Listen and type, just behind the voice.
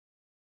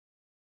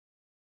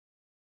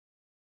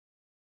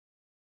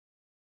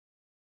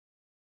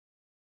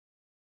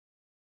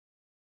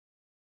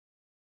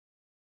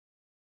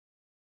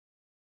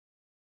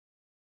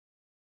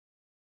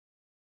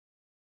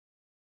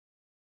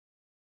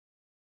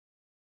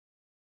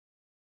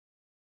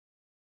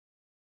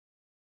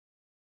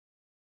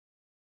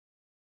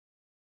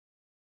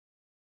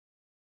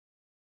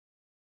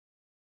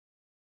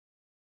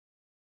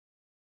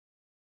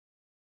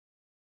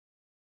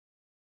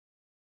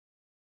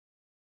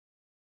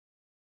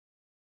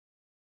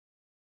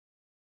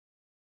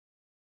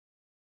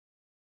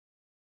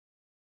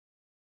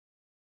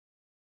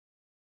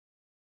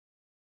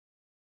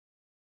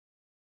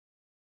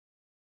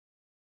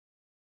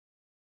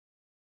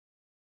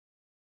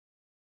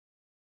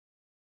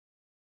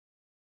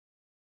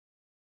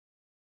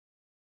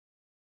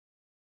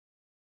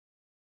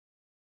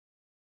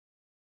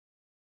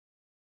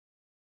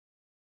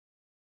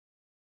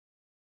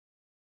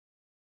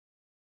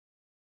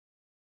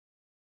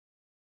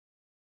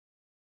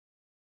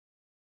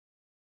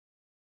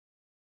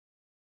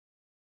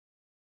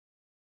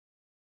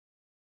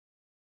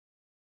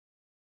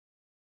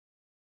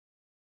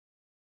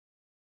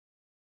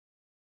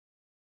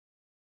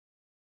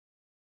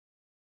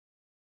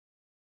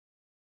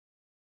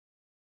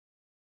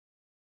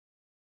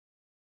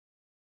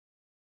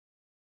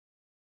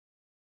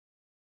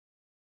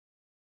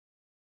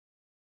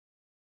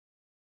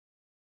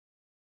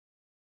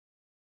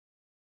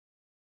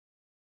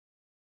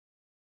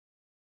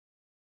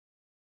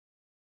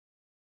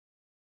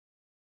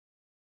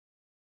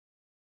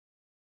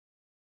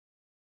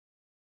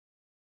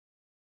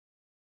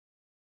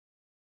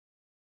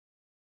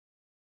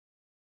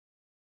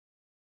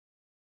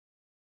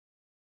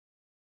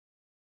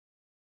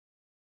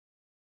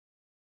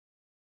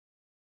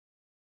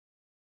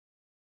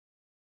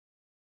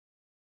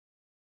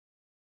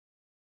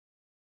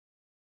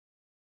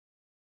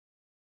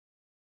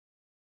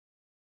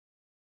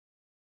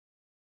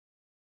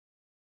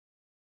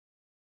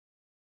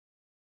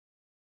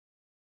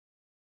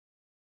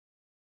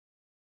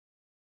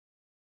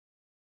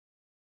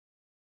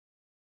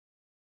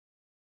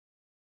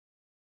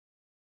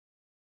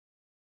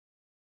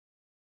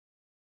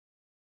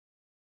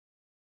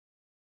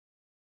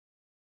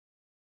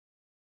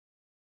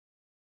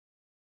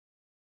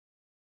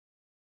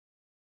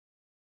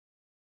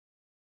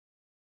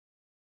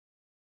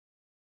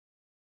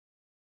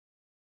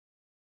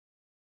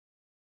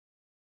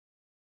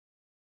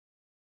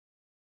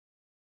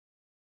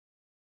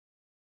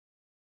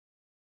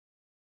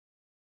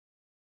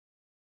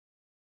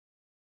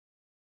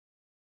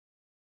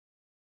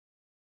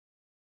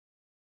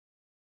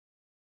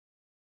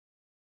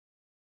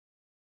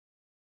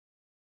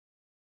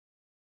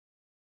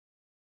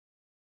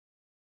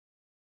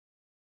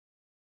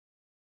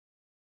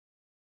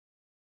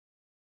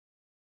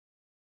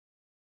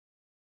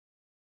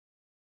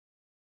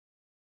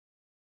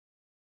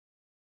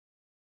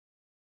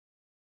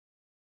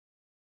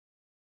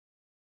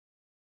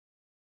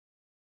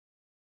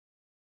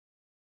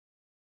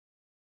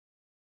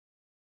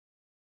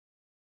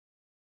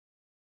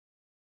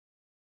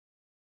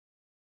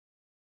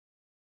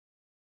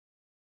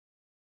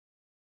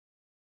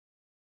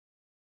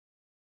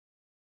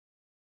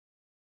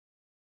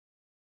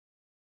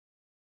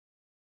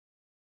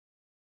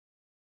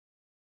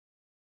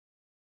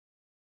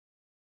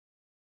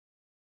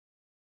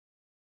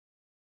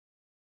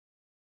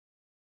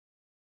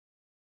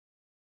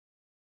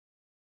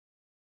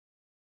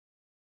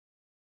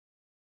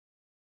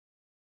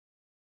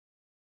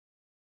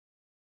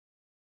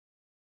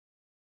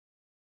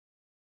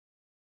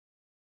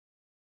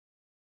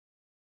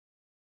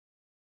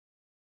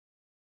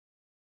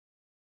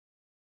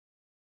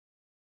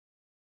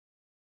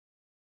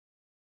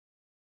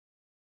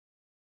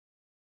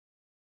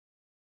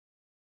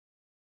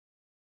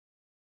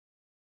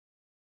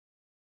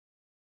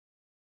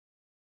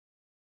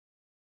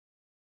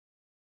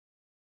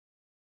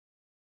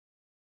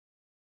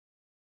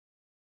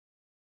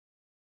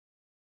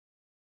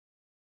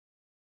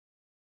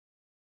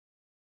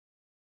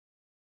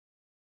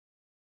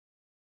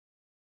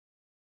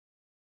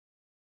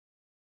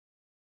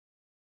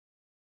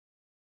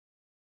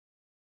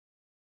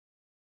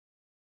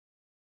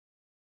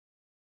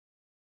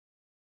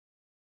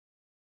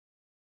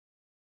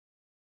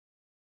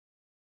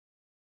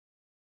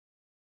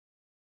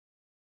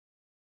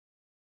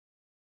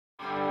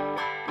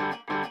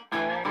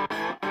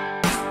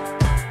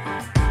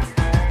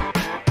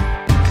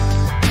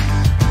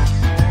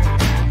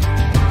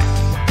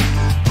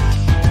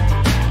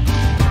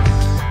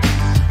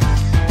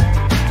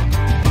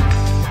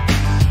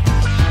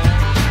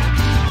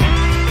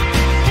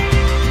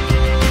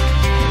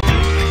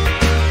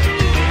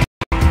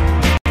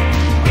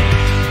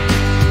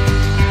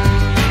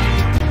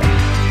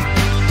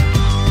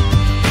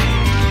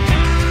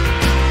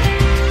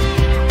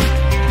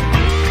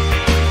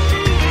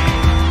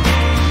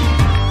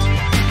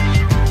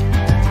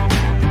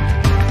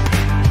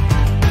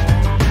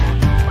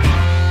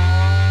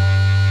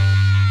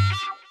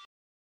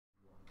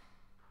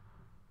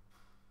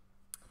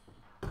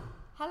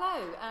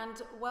Hello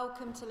and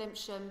welcome to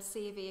Lympsham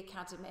C.V.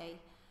 Academy.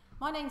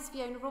 My name's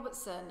Fiona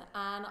Robertson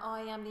and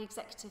I am the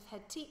Executive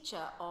Head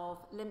Teacher of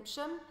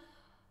Lympsham,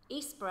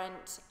 East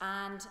Brent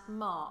and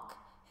Mark,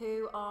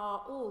 who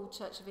are all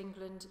Church of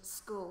England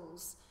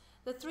schools.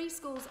 The three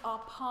schools are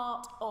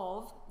part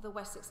of the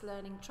Wessex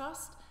Learning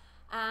Trust,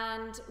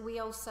 and we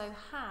also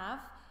have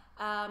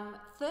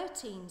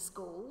 13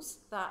 schools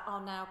that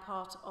are now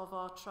part of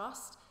our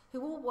trust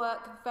who all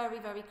work very,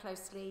 very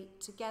closely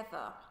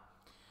together.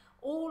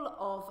 All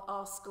of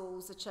our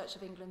schools are Church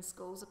of England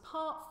schools,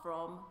 apart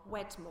from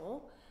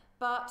Wedmore,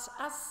 but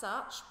as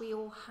such, we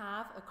all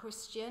have a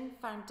Christian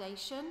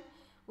foundation.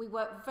 We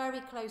work very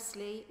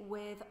closely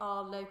with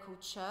our local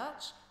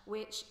church,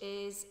 which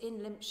is in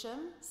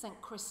Lympsham, St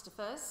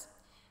Christopher's.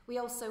 We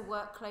also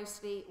work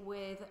closely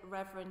with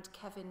Reverend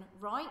Kevin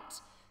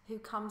Wright, who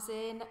comes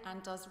in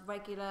and does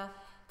regular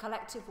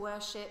collective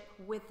worship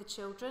with the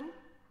children.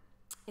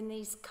 In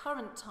these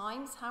current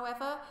times,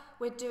 however,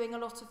 we're doing a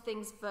lot of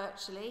things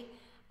virtually,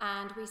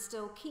 and we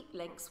still keep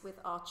links with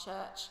our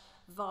church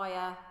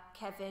via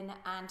Kevin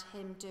and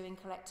him doing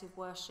collective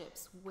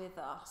worships with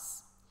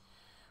us.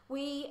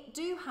 We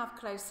do have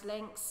close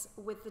links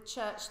with the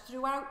church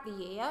throughout the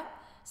year,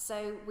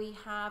 so we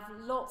have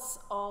lots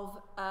of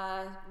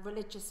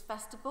religious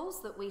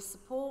festivals that we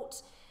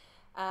support.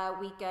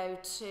 We go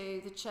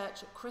to the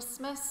church at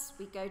Christmas,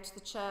 we go to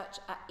the church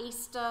at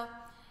Easter.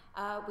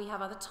 We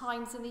have other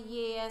times in the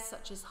year,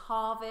 such as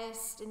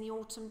harvest in the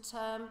autumn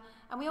term,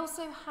 and we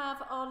also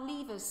have our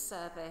Leavers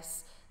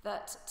service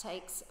that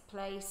takes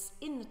place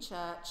in the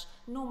church,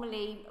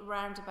 normally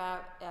around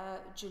about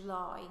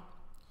July.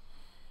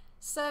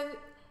 So,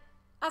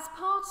 as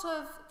part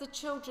of the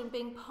children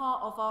being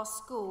part of our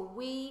school,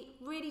 we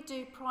really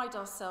do pride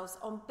ourselves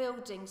on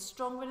building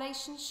strong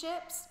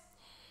relationships.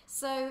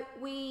 So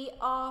we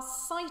are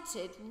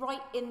sited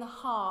right in the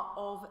heart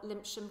of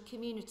Lympsham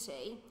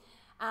community,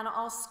 and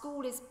our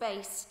school is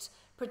based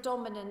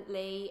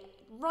predominantly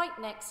right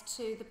next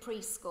to the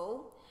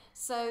preschool.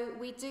 So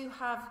we do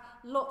have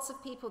lots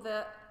of people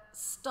that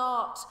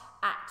start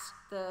at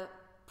the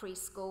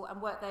preschool and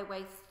work their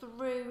way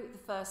through the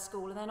first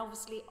school, and then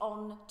obviously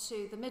on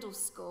to the middle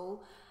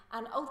school,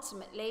 and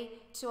ultimately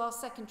to our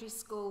secondary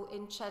school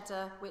in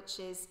Cheddar,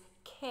 which is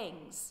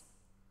King's.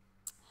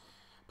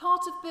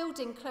 Part of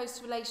building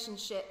close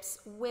relationships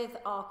with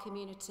our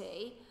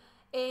community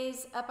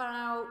is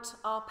about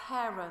our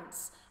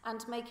parents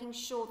and making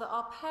sure that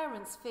our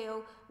parents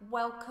feel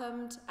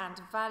welcomed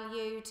and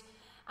valued.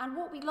 And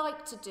what we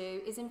like to do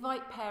is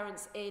invite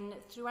parents in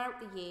throughout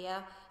the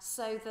year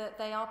so that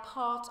they are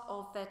part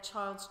of their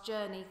child's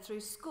journey through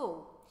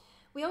school.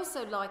 We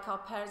also like our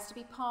parents to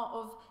be part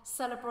of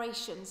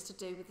celebrations to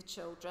do with the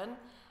children,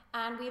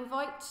 and we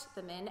invite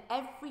them in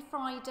every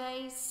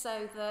Friday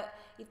so that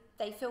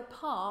they feel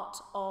part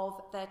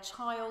of their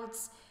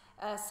child's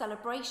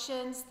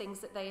celebrations,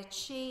 things that they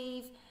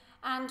achieve,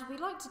 and we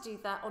like to do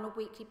that on a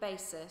weekly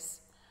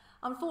basis.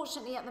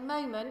 Unfortunately, at the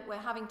moment, we're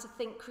having to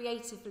think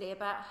creatively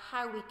about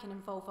how we can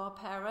involve our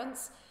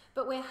parents,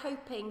 but we're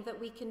hoping that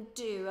we can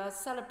do a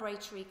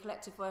celebratory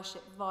collective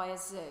worship via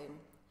Zoom.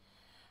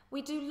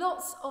 We do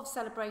lots of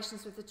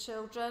celebrations with the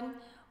children.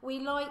 We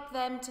like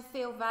them to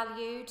feel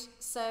valued,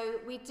 so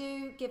we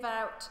do give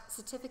out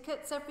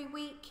certificates every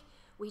week.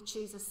 We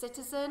choose a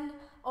citizen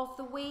of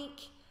the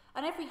week,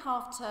 and every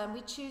half term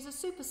we choose a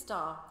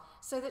superstar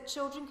so that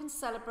children can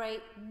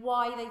celebrate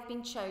why they've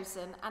been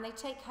chosen, and they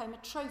take home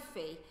a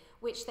trophy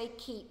which they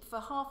keep for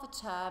half a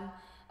term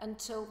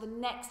until the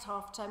next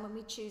half term when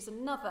we choose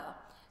another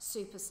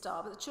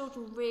superstar. But the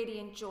children really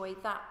enjoy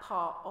that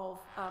part of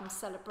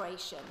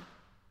celebration.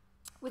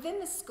 Within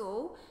the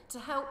school, to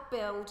help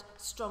build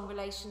strong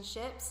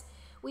relationships,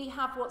 we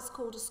have what's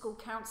called a school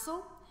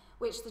council,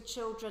 which the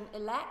children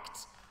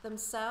elect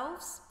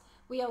themselves.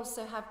 We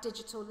also have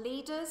digital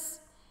leaders.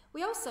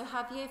 We also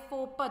have Year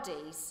 4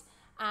 buddies,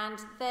 and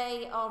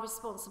they are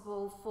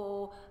responsible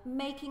for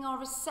making our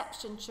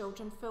reception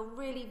children feel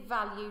really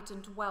valued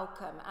and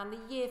welcome, and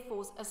the Year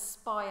 4s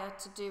aspire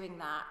to doing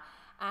that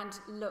and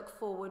look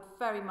forward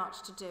very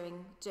much to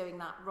doing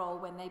that role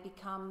when they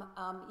become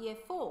Year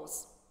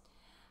 4s.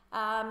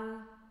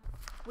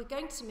 We're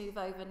going to move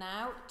over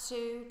now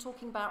to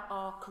talking about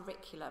our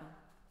curriculum.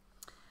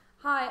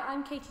 Hi,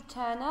 I'm Katie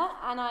Turner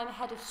and I'm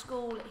head of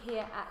school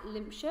here at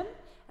Lympsham,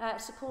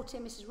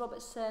 supporting Mrs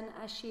Robertson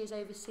as she is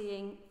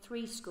overseeing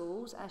 3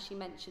 schools, as she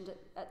mentioned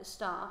at the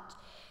start.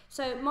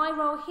 So my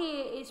role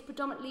here is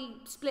predominantly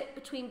split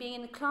between being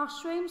in the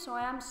classroom, so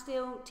I am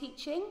still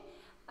teaching,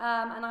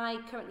 and I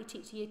currently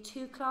teach a Year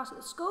 2 class at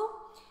the school,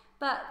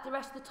 but the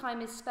rest of the time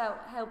is spent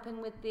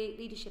helping with the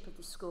leadership of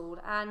the school.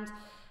 And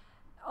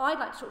I'd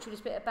like to talk to you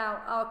just a bit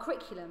about our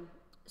curriculum.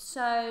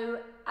 So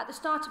at the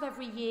start of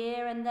every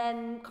year, and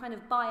then kind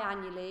of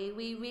biannually,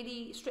 we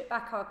really strip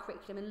back our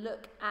curriculum and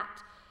look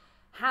at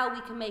how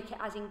we can make it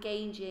as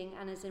engaging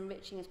and as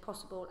enriching as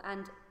possible.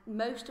 And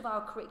most of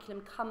our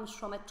curriculum comes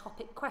from a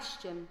topic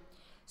question.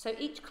 So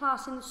each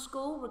class in the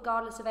school,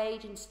 regardless of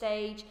age and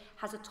stage,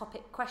 has a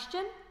topic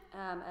question.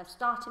 a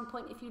starting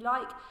point, if you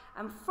like,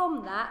 and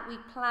from that we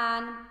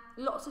plan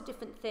lots of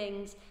different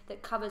things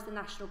that covers the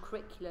national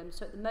curriculum.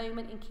 So at the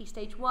moment in Key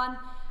Stage 1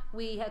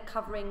 we are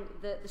covering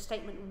the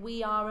statement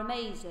 "We are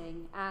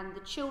amazing," and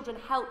the children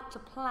helped to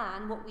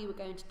plan what we were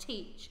going to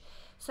teach.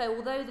 So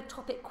although the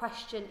topic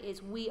question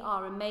is "We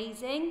are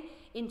amazing,"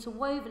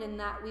 interwoven in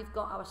that we've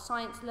got our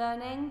science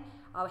learning,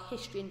 our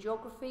history and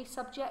geography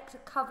subjects are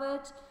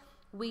covered.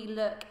 We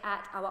look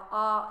at our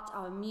art,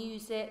 our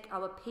music,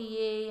 our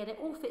PE, and it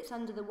all fits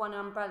under the one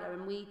umbrella,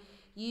 and we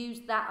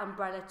use that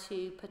umbrella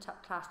to put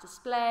up class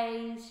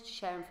displays, to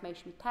share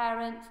information with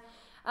parents.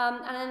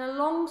 And then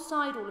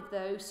alongside all of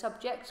those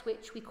subjects,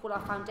 which we call our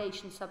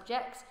foundation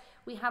subjects,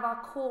 we have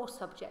our core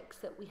subjects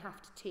that we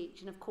have to teach.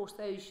 And of course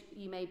those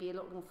you may be a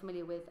lot more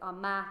familiar with are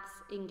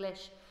maths,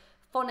 English,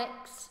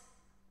 phonics,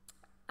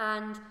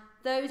 and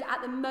those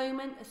at the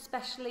moment,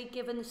 especially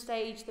given the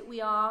stage that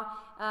we are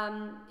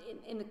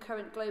in the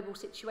current global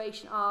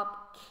situation, are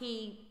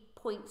key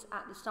points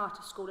at the start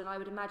of school, and I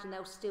would imagine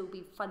they'll still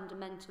be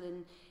fundamental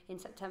in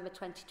September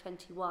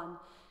 2021.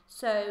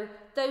 So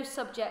those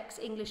subjects,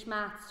 English,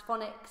 maths,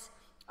 phonics,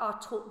 are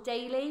taught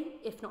daily,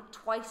 if not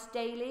twice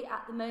daily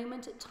at the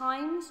moment at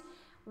times.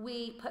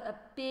 We put a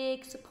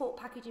big support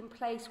package in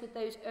place with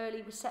those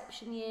early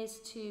reception years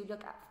to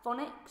look at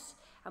phonics,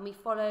 and we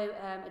follow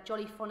a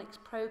Jolly Phonics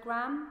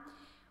programme.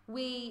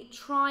 We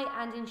try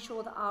and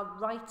ensure that our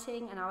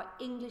writing and our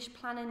English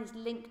planning is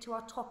linked to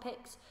our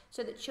topics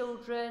so that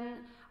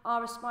children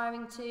are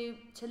aspiring to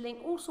link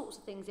all sorts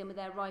of things in with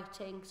their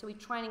writing. So we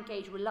try and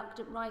engage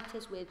reluctant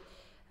writers with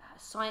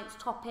science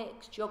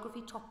topics,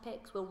 geography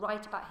topics. We'll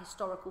write about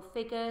historical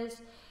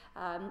figures.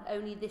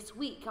 Only this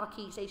week our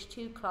Key Stage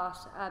 2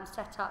 class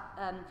set up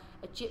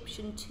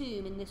Egyptian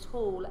tomb in this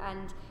hall,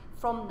 and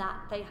from that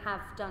they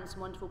have done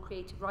some wonderful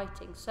creative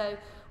writing. So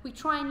we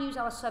try and use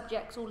our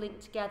subjects all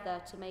linked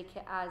together to make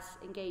it as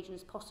engaging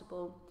as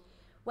possible.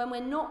 When we're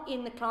not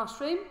in the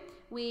classroom,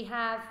 we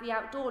have the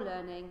outdoor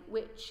learning,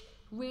 which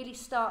really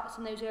starts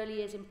in those early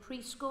years in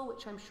preschool,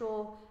 which I'm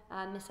sure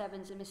Miss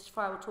Evans and Mrs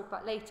Fry will talk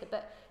about later.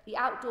 But the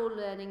outdoor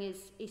learning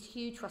is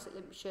huge for us at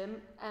Lympsham.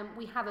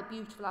 We have a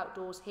beautiful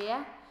outdoors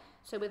here,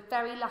 so we're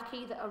very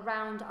lucky that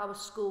around our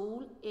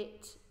school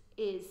it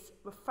is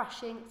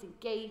refreshing, it's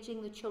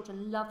engaging, the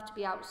children love to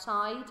be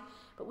outside.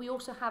 But we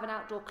also have an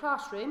outdoor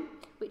classroom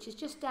which is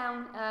just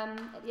down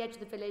at the edge of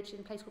the village in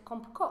a place called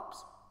Comper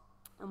Copse,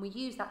 and we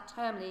use that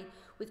termly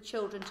with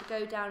children to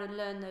go down and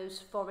learn those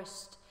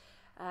forest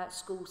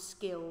school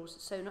skills.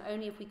 So not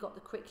only have we got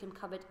the curriculum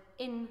covered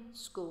in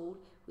school,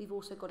 we've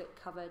also got it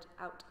covered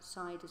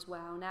outside as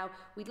well. Now,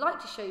 we'd like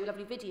to show you a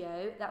lovely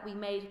video that we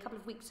made a couple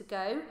of weeks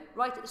ago,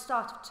 right at the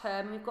start of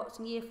term, and we've got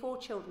some Year 4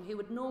 children who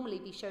would normally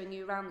be showing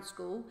you around the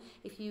school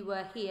if you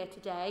were here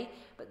today,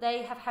 but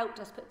they have helped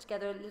us put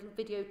together a little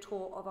video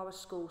tour of our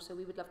school, so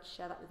we would love to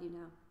share that with you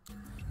now.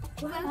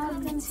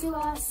 Welcome to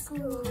our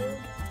school.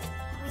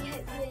 We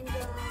hope you enjoy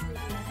our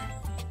video.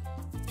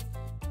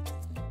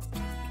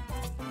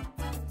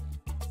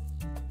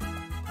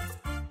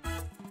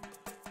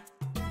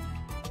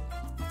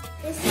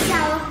 This is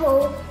our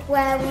hall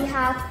where we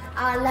have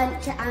our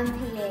lunch and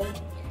PE.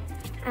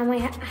 And we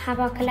have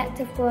our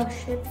collective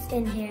worships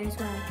in here as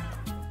well.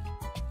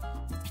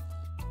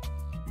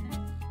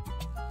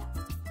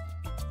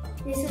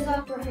 This is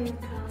our Brahim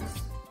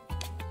class.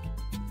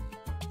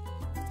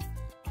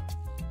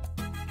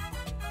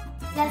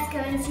 Let's go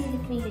and see the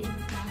cleaning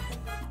class.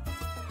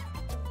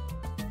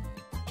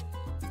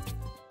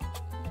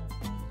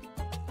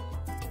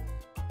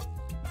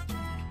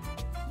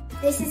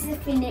 This is the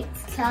Phoenix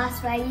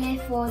class where Year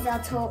 4s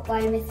are taught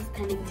by Mrs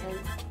Pennington.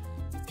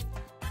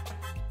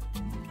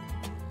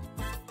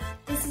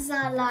 This is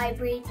our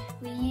library.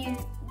 We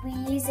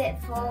use it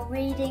for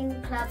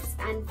reading, clubs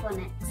and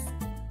phonics.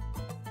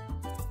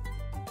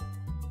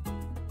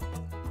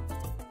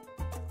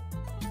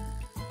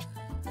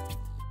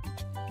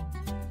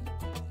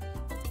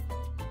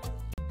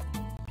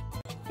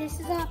 This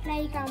is our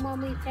playground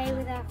when we play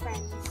with our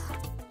friends.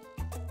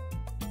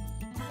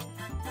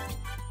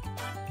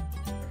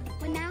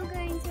 We're now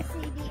going to see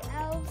the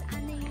elves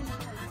and the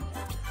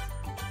unicorns.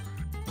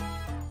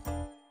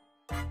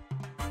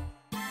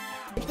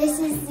 This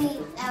is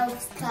the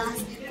elves class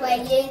where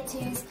Year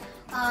 2s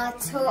are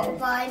taught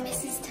by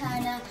Mrs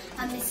Turner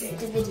and Mrs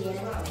Davidio.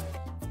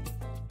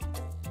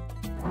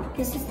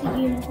 This is the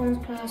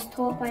unicorns class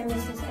taught by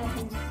Mrs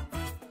Evans.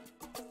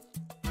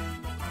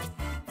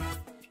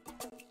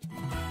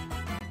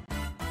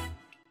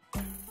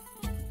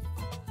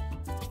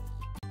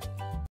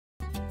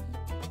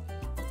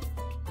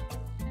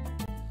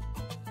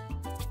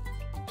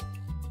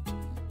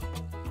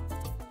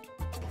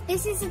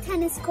 This is the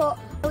tennis court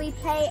where we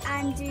play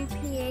and do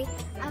PE,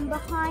 and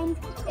behind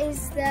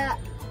is the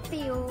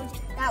field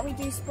that we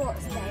do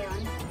sports day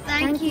on.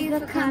 Thank you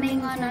for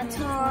coming on a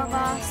tour of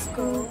our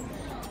school.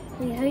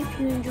 We hope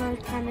you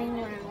enjoyed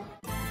coming round.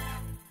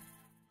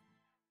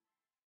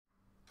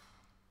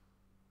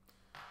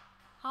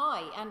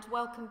 Hi and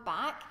welcome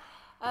back.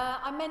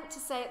 I meant to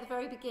say at the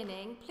very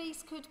beginning,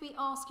 please could we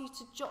ask you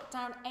to jot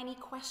down any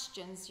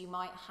questions you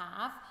might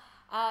have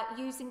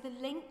using the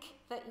link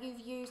that you've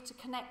used to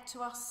connect to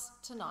us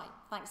tonight.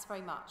 Thanks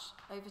very much.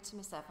 Over to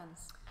Miss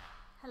Evans.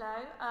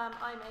 Hello,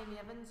 I'm Amy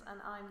Evans and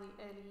I'm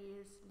the early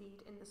years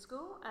lead in the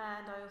school,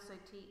 and I also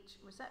teach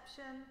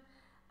reception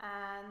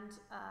and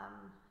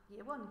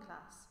year 1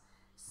 class.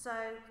 So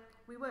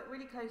we work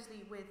really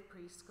closely with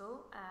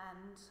preschool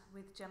and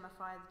with Gemma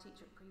Fryer, the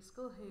teacher at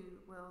preschool, who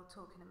will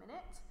talk in a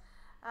minute.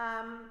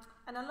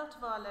 And a lot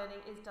of our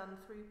learning is done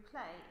through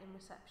play in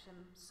reception,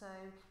 so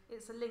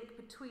it's a link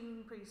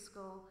between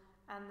preschool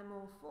and the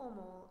more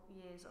formal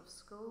years of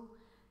school,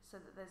 so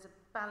that there's a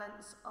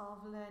balance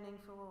of learning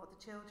for all the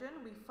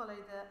children. We follow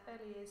the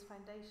early years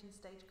foundation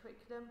stage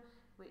curriculum,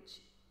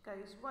 which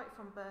goes right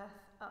from birth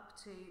up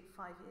to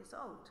 5 years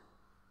old.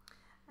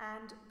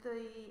 And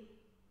the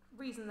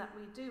reason that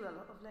we do a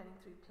lot of learning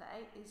through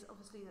play is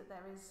obviously that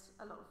there is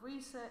a lot of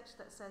research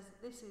that says that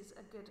this is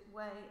a good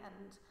way,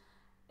 and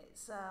it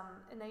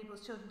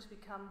enables children to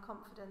become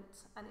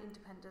confident and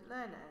independent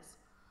learners.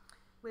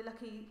 We're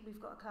lucky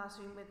we've got a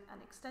classroom with an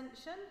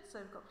extension, so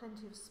we've got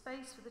plenty of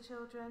space for the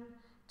children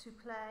to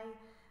play,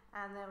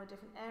 and there are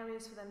different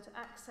areas for them to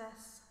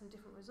access and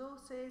different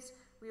resources.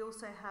 We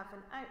also have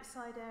an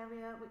outside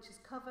area which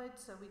is covered,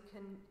 so we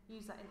can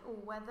use that in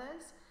all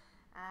weathers,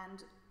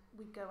 and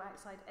we go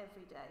outside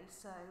every day,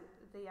 so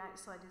the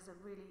outside is a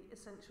really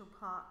essential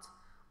part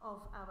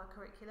of our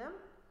curriculum.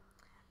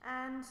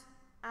 And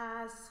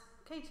as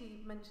Katie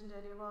mentioned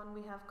earlier on,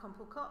 we have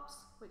Compel Cops,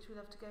 which we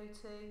love to go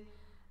to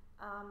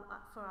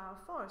for our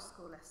forest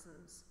school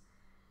lessons.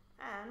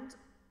 And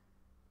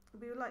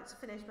we would like to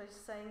finish by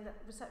saying that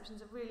reception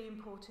is a really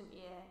important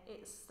year.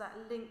 It's that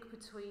link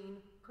between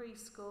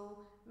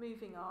preschool,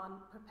 moving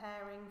on,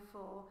 preparing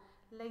for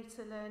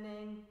later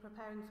learning,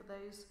 preparing for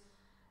those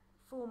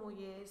formal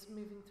years,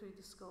 moving through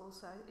the school.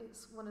 So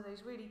it's one of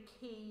those really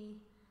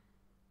key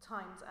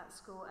times at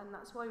school, and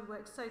that's why we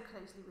work so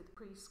closely with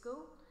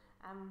preschool,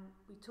 and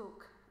we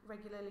talk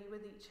regularly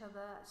with each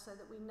other so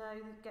that we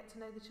get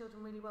to know the children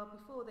really well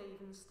before they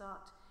even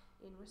start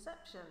in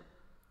reception.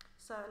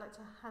 So I'd like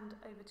to hand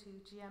over to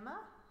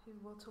Gemma, who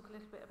will talk a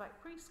little bit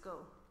about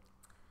preschool.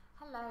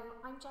 Hello,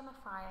 I'm Gemma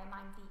Fryer and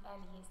I'm the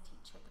early years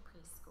teacher at the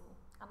preschool,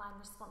 and I'm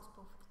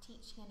responsible for the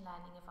teaching and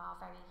learning of our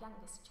very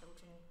youngest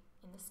children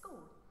in the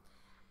school.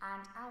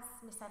 And as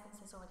Miss Evans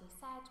has already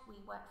said,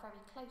 we work very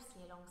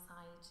closely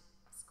alongside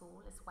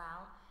school as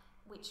well,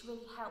 which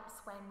really helps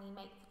when we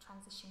make the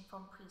transition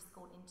from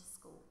preschool into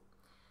school.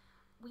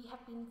 We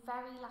have been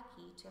very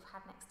lucky to have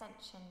had an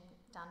extension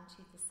done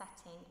to the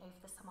setting over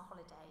the summer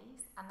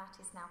holidays, and that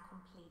is now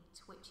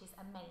complete, which is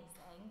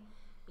amazing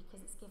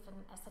because it's given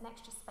us an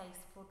extra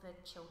space for the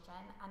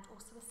children and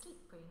also a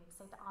sleep room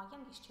so that our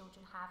youngest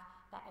children have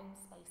their own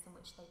space in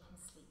which they can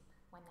sleep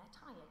when they're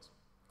tired.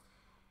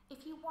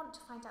 If you want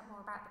to find out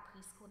more about the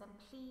preschool, then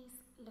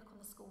please look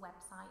on the school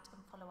website and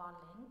follow our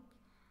link,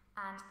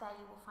 and there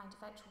you will find a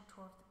virtual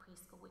tour of the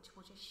preschool which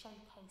will just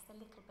showcase a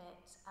little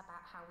bit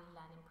about how we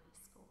learn in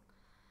preschool.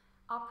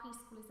 Our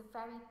preschool is a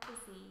very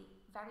busy,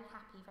 very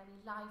happy, very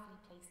lively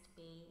place to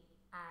be,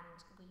 and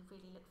we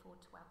really look forward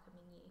to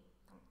welcoming you.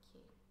 Thank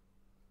you.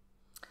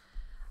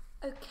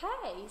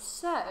 Okay,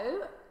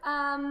 so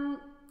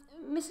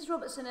Mrs.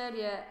 Robertson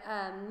earlier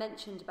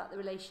mentioned about the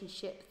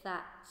relationship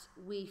that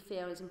we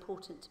feel is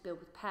important to build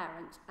with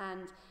parents,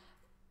 and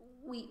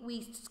we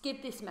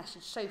give this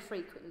message so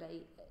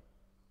frequently,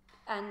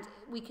 and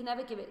we can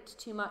never give it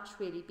too much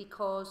really,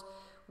 because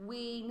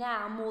we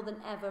now more than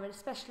ever, and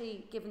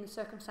especially given the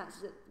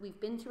circumstances that we've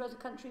been through as a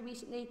country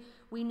recently,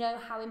 we know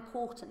how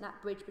important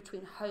that bridge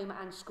between home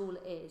and school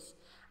is.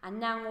 And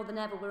now more than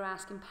ever, we're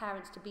asking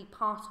parents to be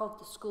part of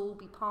the school,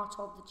 be part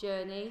of the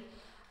journey,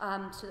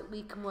 so that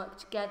we can work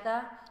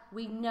together.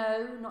 We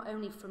know, not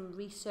only from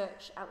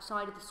research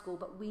outside of the school,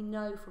 but we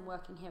know from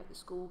working here at the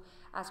school,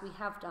 as we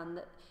have done,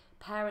 that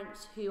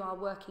parents who are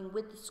working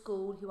with the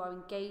school, who are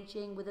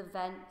engaging with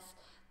events,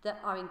 that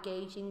are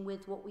engaging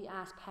with what we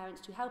ask parents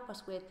to help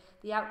us with,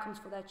 the outcomes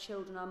for their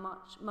children are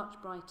much, much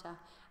brighter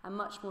and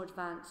much more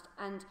advanced.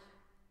 And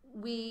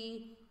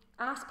we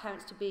ask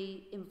parents to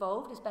be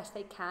involved as best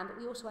they can, but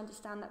we also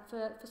understand that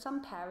for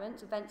some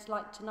parents, events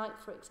like tonight,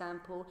 for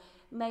example,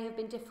 may have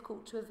been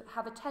difficult to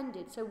have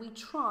attended. So we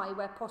try,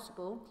 where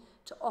possible,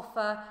 to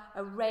offer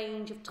a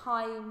range of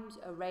times,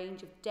 a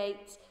range of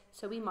dates.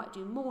 So we might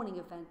do morning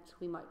events,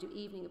 we might do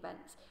evening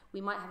events,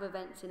 we might have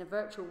events in a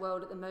virtual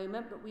world at the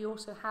moment, but we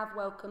also have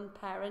welcomed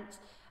parents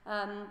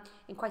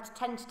in quite a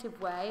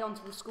tentative way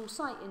onto the school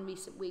site in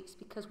recent weeks,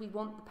 because we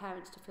want the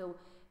parents to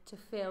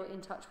feel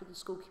in touch with the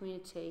school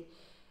community.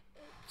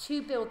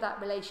 To build that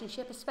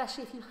relationship,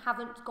 especially if you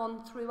haven't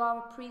gone through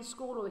our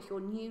preschool or if you're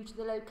new to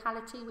the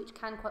locality, which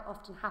can quite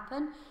often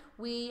happen,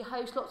 we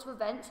host lots of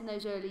events in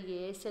those early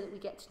years so that we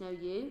get to know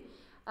you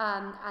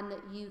and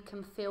that you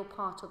can feel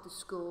part of the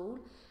school.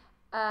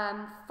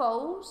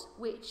 FOLS,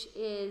 which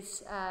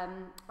is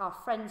our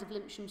Friends of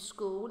Lympsham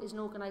School, is an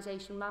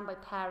organisation run by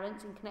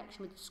parents in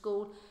connection with the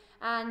school,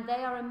 and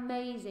they are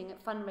amazing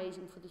at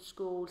fundraising for the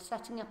school,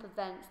 setting up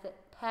events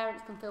that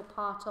parents can feel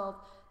part of,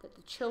 that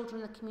the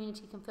children in the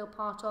community can feel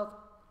part of,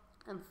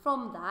 and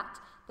from that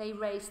they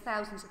raise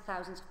thousands of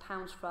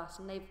pounds for us,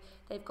 and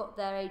they've got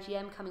their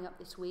AGM coming up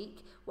this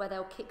week where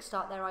they'll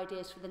kickstart their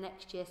ideas for the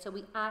next year. So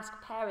we ask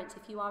parents,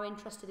 if you are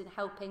interested in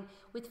helping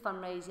with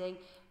fundraising,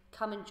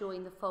 come and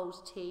join the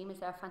Foals team, as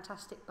they're a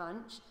fantastic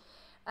bunch.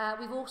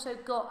 We've also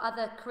got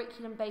other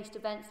curriculum-based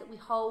events that we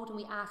hold and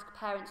we ask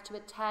parents to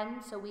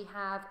attend. So we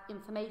have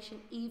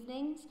information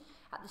evenings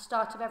at the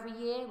start of every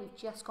year. We've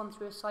just gone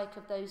through a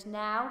cycle of those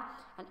now,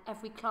 and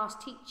every class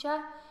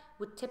teacher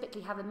would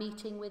typically have a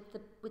meeting with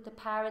the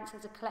parents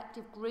as a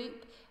collective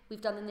group.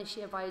 We've done them this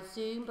year via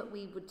Zoom, but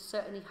we would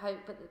certainly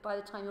hope that by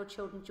the time your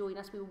children join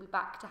us, we will be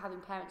back to having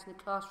parents in the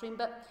classroom.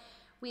 But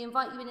we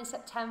invite you in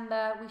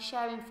September, we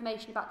share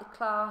information about the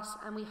class,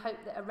 and we hope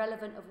that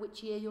irrelevant of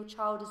which year your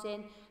child is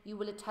in, you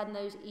will attend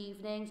those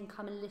evenings and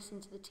come and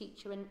listen to the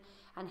teacher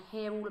and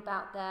hear all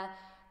about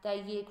their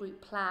year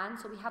group plan.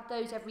 So we have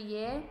those every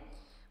year.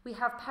 We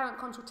have parent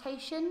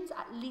consultations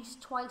at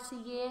least twice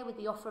a year, with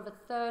the offer of a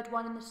third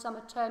one in the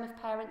summer term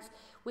if parents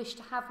wish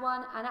to have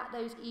one. And at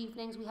those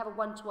evenings we have a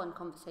one-to-one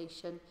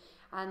conversation,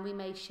 and we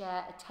may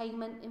share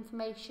attainment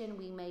information,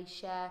 we may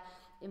share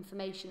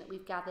information that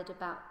we've gathered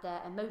about their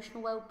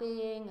emotional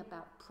well-being,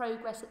 about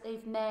progress that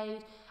they've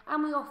made,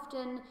 and we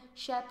often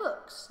share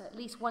books. At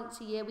least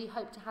once a year we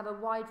hope to have a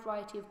wide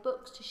variety of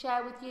books to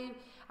share with you,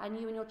 and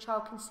you and your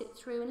child can sit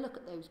through and look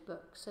at those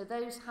books. So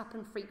those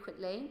happen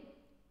frequently.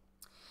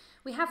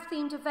 We have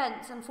themed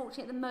events.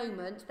 Unfortunately at the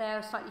moment they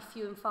are slightly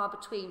few and far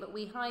between, but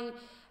we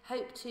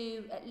hope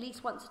to at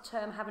least once a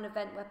term have an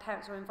event where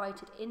parents are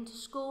invited into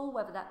school,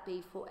 whether that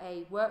be for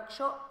a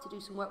workshop to do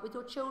some work with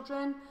your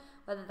children,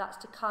 whether that's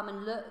to come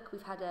and look.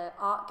 We've had an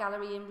art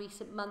gallery in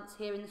recent months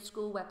here in the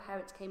school where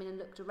parents came in and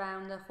looked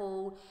around the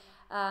hall,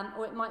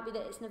 or it might be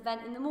that it's an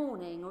event in the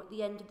morning or at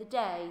the end of the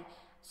day.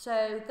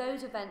 So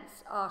those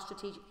events are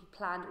strategically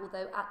planned,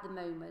 although at the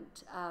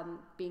moment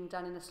being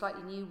done in a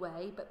slightly new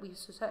way, but we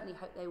certainly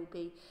hope they will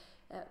be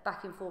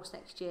back in force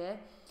next year.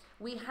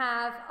 We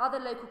have other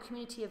local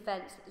community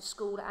events that the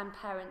school and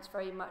parents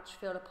very much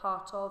feel a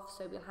part of.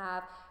 So we'll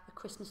have a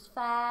Christmas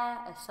fair,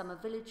 a summer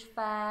village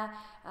fair,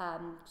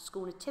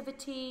 school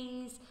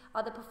nativities,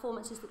 other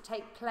performances that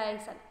take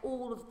place, and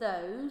all of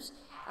those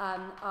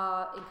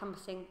are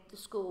encompassing the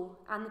school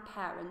and the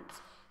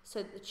parents,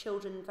 so that the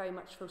children very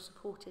much feel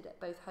supported at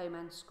both home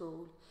and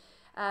school.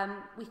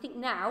 We think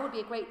now would be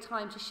a great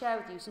time to share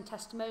with you some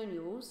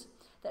testimonials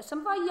that some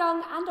of our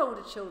young and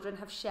older children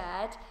have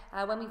shared.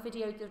 When we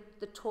videoed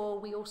the tour,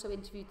 we also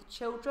interviewed the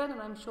children, and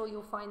I'm sure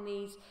you'll find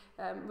these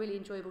really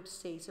enjoyable to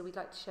see. So we'd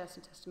like to share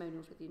some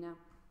testimonials with you now.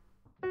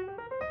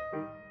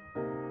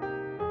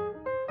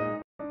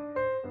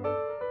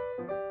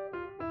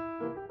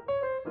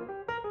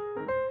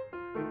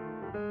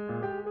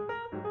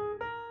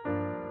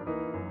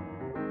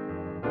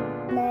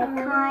 They're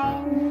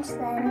kind,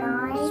 they're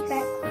nice,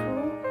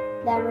 respectful.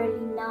 They're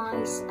really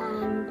nice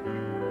and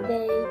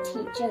they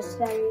teach us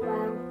very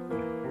well.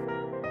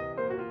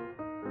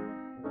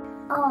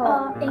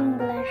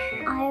 English.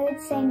 I would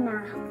say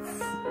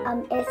maths.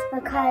 It's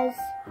because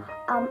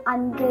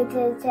I'm good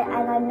at it,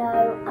 and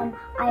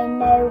I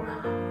know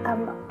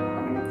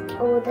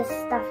all the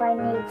stuff I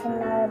need to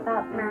know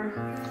about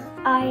maths.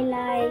 I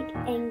like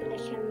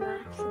English and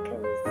maths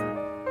because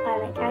I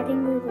like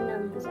adding all the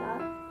numbers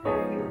up,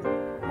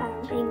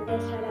 and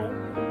English I like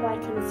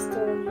writing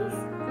stories.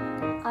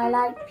 I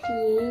like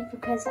PE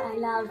because I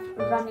love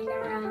running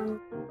around.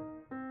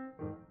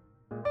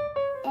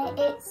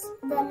 It's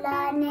the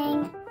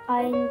learning.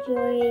 I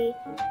enjoy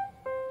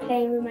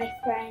playing with my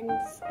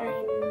friends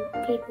and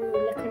people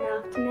looking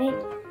after me.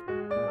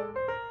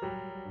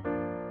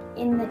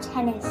 In the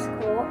tennis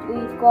court,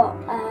 we've got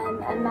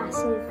a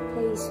massive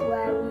place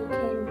where we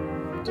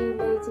can do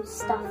loads of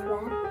stuff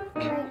there. I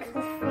like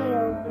the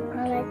field.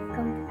 I like the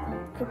compound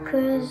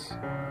because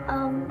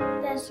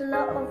there's a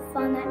lot of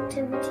fun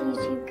activities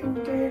you can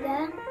do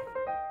there.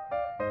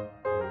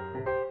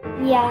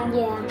 Yeah.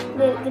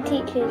 The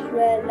teachers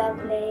were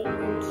lovely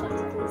on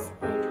Saturdays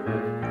and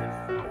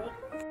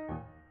yesterday.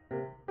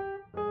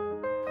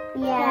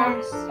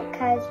 Yes,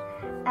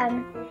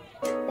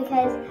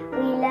 because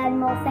we learn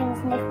more things,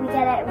 and if we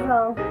get it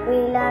wrong, we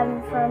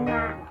learn from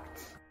that.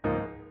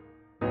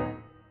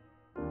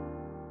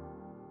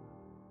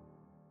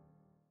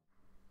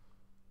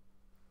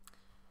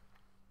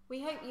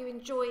 We hope you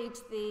enjoyed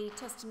the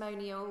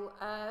testimonial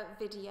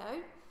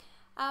video.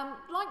 I'd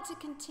like to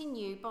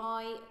continue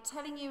by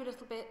telling you a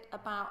little bit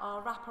about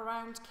our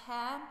wraparound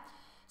care.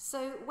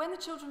 So when the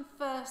children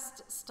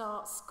first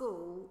start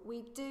school,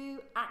 we do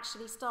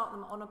actually start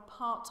them on a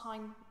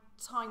part-time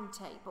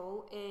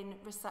timetable in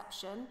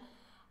reception.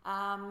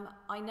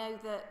 I know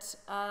that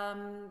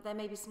there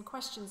may be some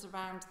questions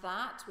around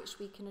that which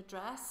we can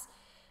address,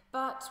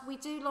 but we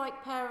do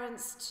like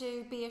parents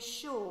to be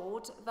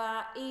assured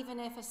that even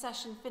if a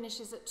session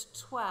finishes at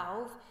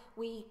 12,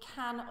 we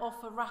can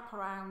offer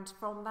wraparound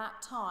from that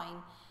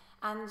time.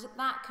 and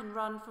that can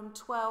run from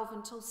 12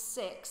 until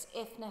 6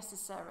 if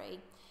necessary.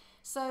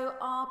 So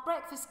our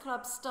breakfast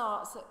club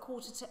starts at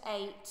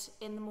 7:45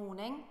 in the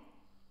morning.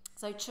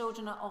 So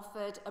children are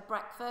offered a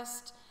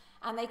breakfast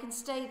and they can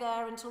stay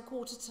there until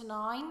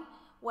 8:45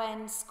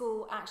 when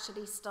school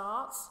actually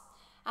starts.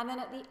 And then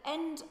at the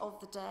end of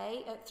the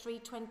day at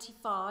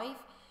 3:25,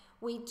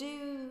 we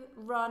do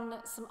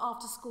run some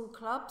after-school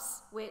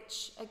clubs,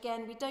 which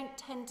again, we don't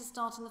tend to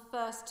start in the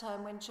first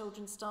term when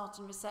children start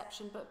in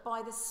reception, but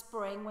by the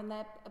spring, when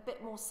they're a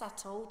bit more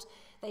settled,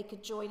 they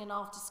could join an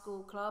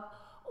after-school club.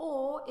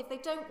 Or if they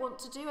don't want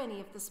to do any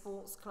of the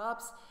sports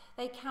clubs,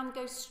 they can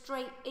go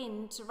straight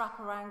into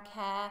wraparound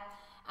care,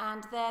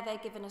 and there they're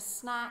given a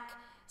snack,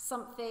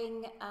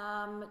 something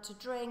to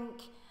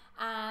drink,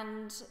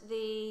 and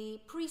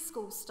the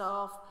preschool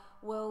staff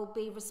will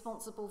be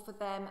responsible for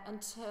them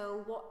until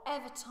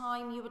whatever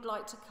time you would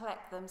like to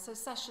collect them. So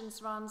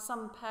sessions run,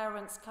 some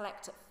parents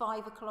collect at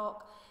 5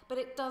 o'clock, but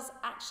it does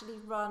actually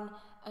run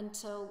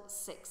until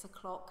 6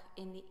 o'clock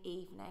in the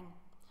evening.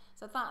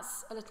 So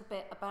that's a little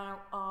bit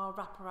about our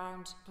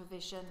wraparound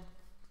provision.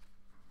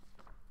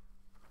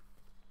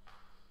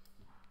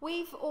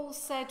 We've all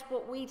said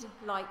what we'd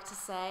like to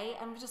say,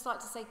 and we'd just like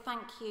to say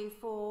thank you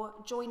for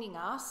joining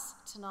us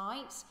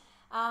tonight.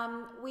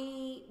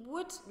 We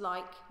would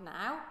like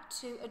now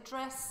to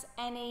address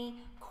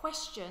any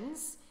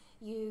questions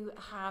you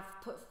have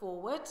put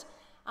forward,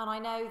 and I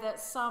know that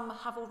some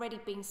have already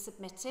been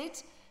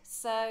submitted,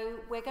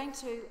 so we're going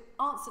to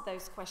answer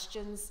those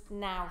questions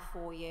now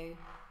for you.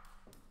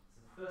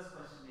 So the first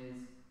question is,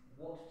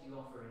 what do you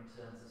offer in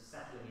terms of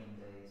settling in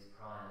days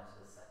prior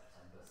to the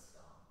September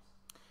start?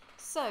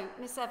 So,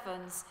 Miss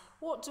Evans,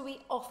 what do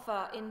we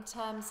offer in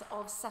terms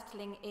of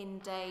settling in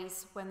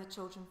days when the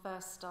children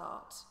first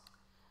start?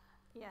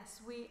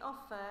 Yes, we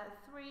offer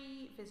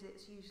 3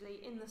 visits usually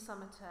in the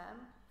summer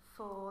term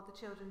for the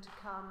children to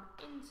come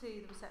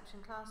into the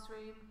reception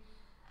classroom,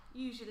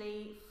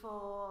 usually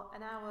for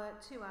an hour,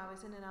 2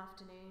 hours in an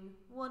afternoon,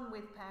 1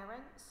 with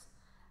parents,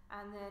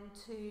 and then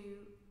 2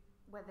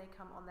 where they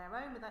come on their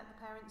own without the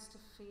parents to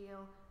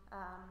feel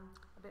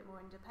a bit more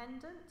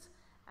independent,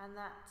 and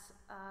that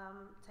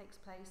takes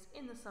place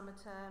in the summer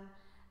term.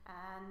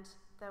 And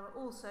there are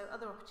also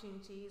other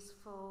opportunities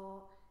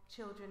for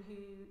children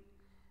who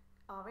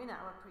are in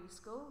our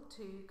preschool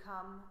to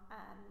come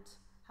and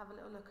have a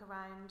little look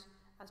around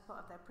as part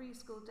of their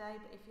preschool day.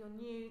 But if you're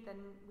new, then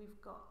we've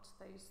got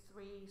those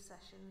 3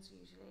 sessions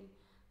usually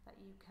that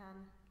you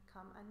can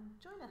come and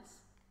join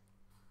us.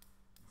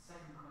 The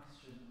second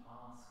question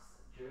asks,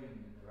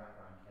 during the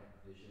wraparound care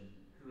provision,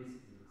 who is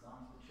it who looks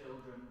after the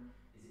children?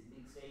 Is it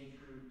mixed age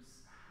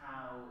groups?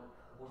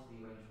 What are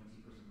the arrangements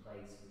you put in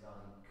place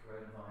regarding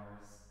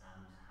coronavirus,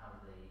 and how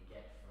do they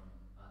get from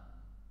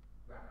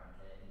wraparound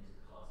care into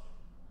the classroom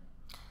in the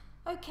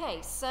morning?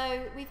 Okay,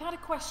 so we've had a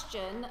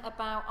question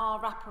about our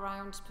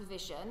wraparound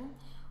provision,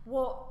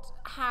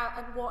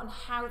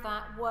 how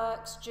that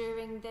works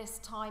during this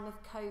time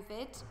of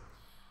COVID,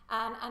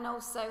 and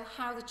also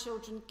how the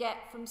children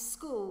get from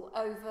school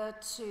over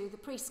to the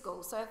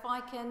preschool. So if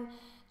I can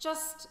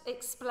just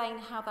explain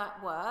how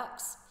that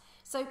works.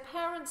 So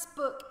parents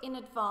book in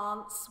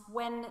advance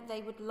when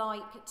they would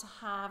like to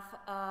have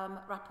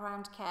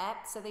wraparound care.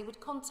 So they would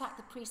contact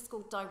the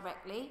preschool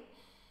directly.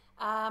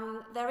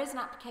 There is an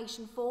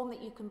application form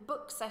that you can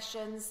book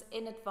sessions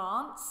in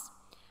advance,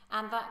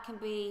 and that can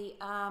be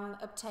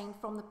obtained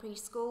from the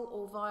preschool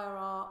or via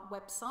our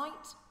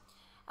website.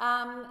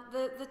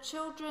 The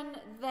children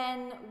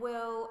then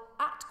will,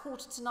 at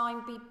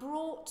 8:45, be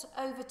brought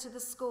over to the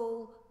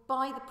school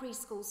by the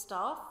preschool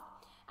staff,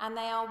 and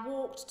they are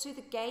walked to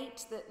the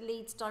gate that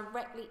leads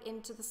directly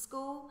into the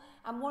school,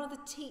 and one of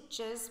the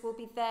teachers will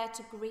be there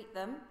to greet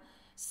them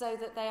so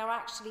that they are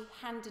actually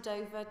handed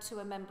over to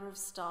a member of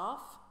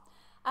staff.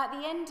 At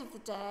the end of the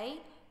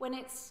day, when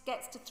it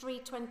gets to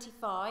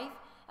 3:25,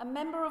 a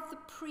member of the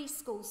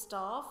preschool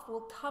staff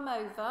will come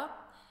over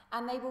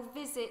and they will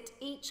visit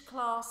each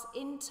class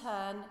in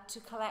turn to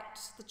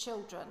collect the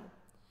children.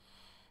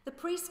 The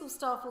preschool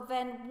staff will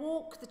then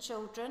walk the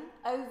children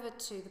over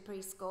to the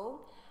preschool,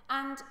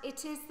 and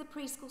it is the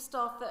preschool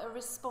staff that are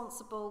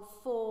responsible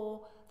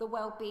for the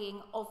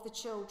well-being of the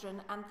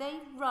children, and they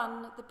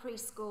run the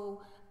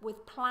preschool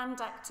with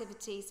planned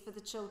activities for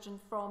the children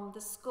from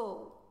the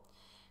school.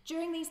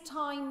 During these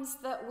times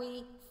that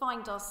we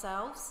find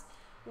ourselves,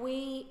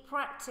 we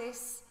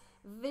practice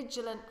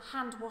vigilant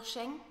hand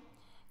washing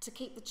to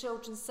keep the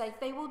children safe.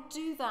 They will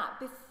do that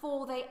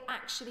before they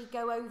actually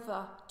go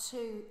over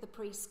to the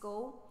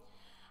preschool.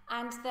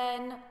 And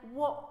then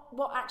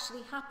what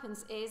actually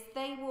happens is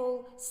they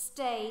will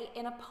stay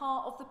in a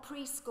part of the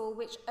preschool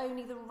which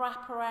only the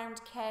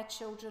wraparound care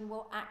children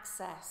will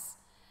access.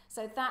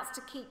 So that's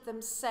to keep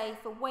them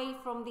safe away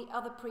from the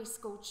other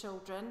preschool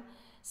children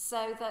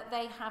so that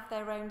they have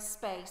their own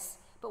space.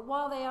 But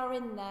while they are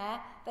in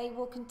there, they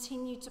will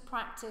continue to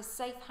practice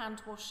safe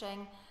hand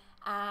washing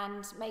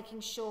and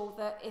making sure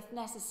that if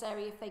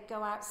necessary, if they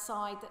go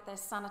outside, that they're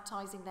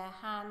sanitising their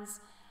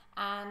hands.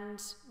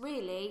 And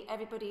really,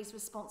 everybody's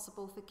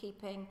responsible for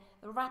keeping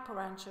the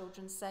wraparound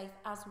children safe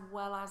as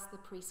well as the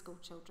preschool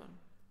children.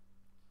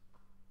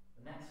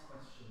 The next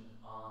question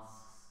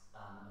asks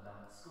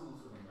about school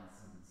swimming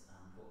lessons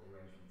and what the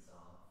arrangements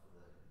are for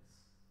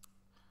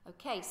those.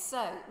 Okay,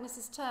 so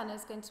Mrs. Turner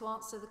is going to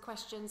answer the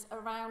questions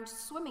around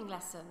swimming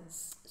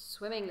lessons.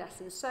 Swimming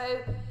lessons.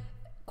 So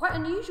quite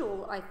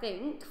unusual, I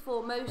think,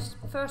 for most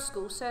first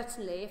schools,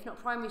 certainly, if not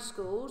primary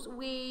schools.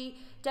 We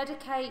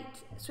dedicate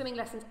swimming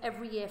lessons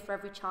every year for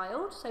every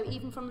child. So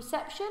even from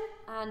reception,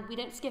 and we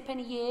don't skip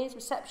any years,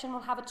 reception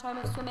will have a term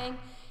of swimming,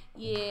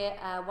 year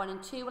 1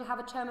 and 2 will have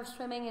a term of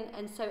swimming,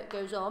 and so it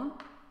goes on.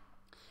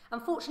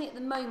 Unfortunately, at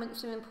the moment, the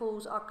swimming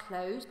pools are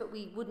closed, but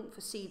we wouldn't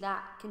foresee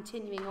that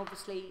continuing,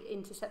 obviously,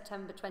 into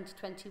September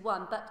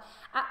 2021. But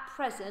at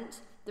present,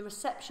 the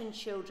reception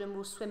children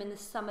will swim in the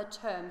summer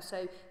term.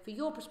 So for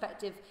your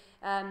perspective,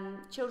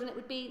 children, it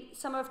would be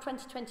summer of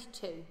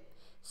 2022.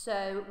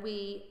 So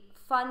we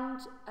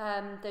fund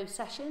those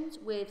sessions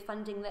with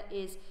funding that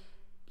is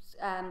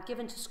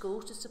given to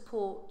schools to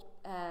support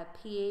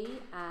PE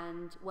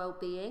and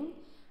well-being.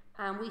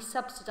 And we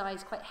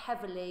subsidise quite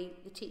heavily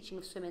the teaching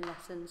of swimming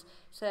lessons.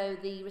 So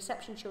the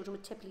reception children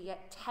would typically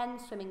get 10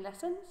 swimming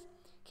lessons.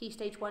 Key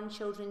Stage 1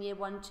 children in Year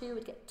 1-2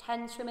 would get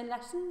 10 swimming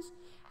lessons.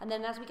 And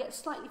then as we get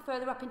slightly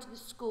further up into the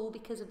school,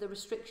 because of the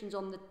restrictions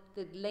on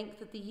the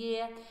length of the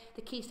year,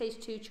 the Key Stage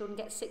 2 children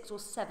get 6 or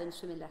 7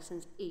 swimming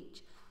lessons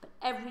each. But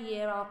every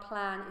year our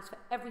plan is for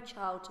every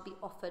child to be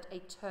offered a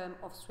term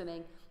of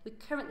swimming. We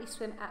currently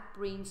swim at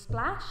Breen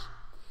Splash,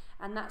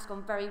 and that's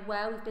gone very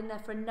well. We've been there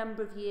for a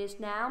number of years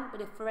now,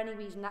 but if for any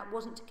reason that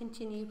wasn't to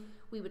continue,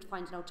 we would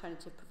find an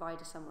alternative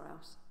provider somewhere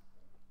else.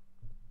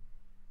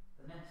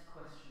 The next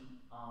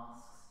question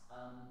asks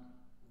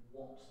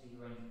what the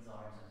arrangements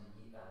are in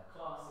terms of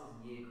classes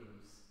and year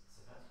groups.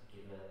 So perhaps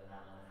you could give an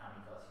outline of how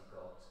many classes you've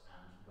got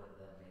and whether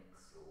they're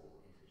mixed or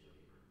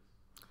individual year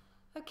groups.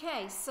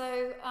 Okay,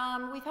 so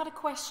we've had a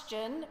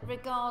question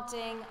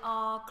regarding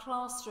our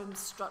classroom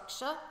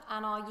structure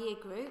and our year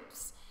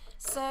groups.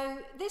 So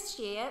this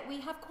year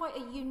we have quite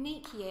a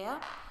unique year,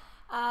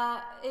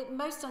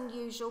 most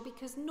unusual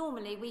because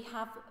normally we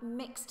have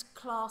mixed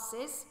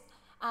classes,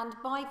 and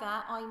by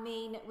that I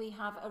mean we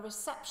have a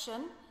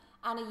reception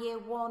and a Year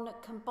 1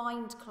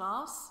 combined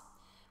class.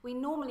 We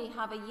normally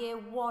have a Year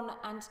 1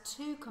 and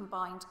 2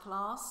 combined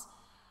class,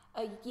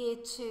 a Year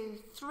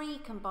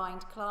 2-3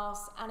 combined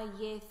class and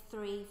a Year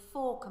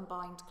 3-4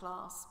 combined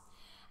class.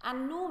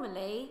 And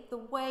normally the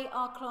way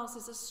our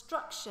classes are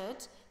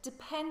structured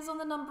depends on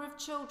the number of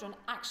children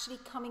actually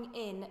coming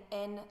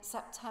in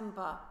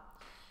September.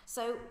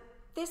 So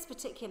this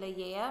particular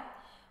year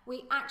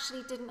we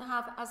actually didn't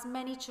have as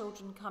many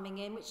children coming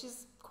in, which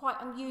is quite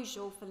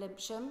unusual for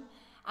Lympsham,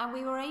 and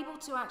we were able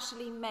to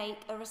actually make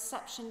a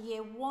reception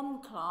Year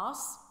 1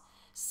 class.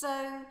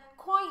 So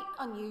quite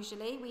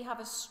unusually we have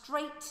a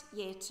straight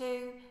Year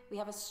 2, we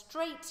have a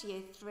straight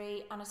Year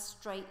 3 and a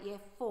straight Year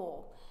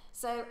 4.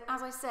 So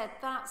as I said,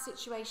 that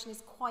situation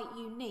is quite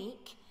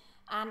unique,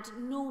 and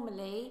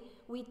normally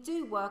we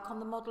do work on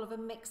the model of a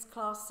mixed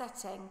class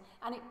setting,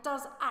 and it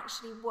does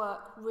actually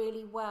work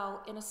really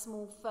well in a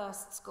small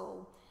first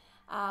school.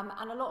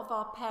 And a lot of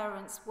our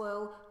parents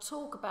will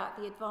talk about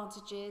the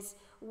advantages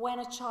when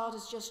a child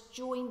has just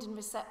joined in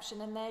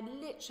reception and they're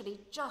literally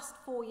just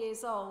 4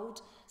 years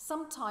old.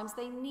 Sometimes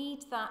they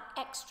need that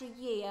extra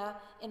year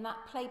in that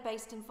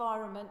play-based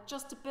environment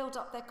just to build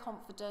up their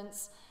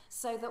confidence,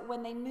 so that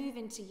when they move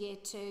into Year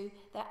 2,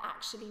 they're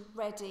actually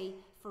ready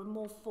for a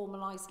more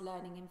formalised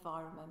learning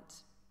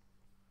environment.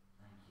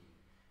 Thank you.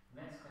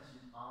 The next question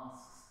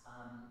asks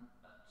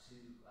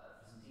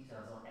for some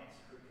details on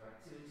extracurricular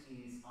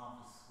activities,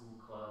 after school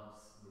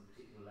clubs, with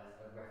particular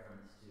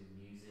reference to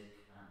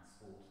music and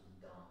sport and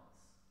dance.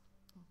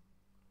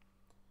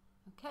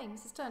 Okay,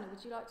 Mrs. Turner,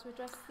 would you like to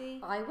address the...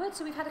 I would.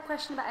 So we've had a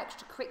question about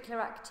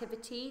extracurricular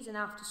activities and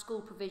after school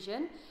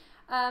provision.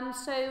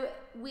 So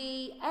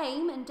we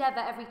endeavour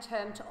every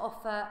term to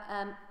offer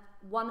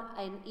one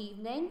an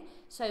evening.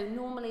 So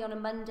normally on a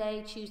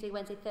Monday, Tuesday,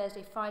 Wednesday,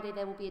 Thursday, Friday,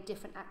 there will be a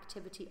different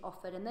activity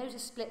offered, and those are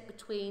split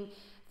between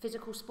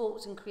physical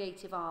sports and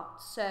creative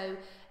arts. So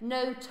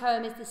no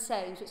term is the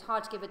same, so it's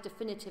hard to give a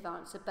definitive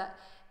answer. But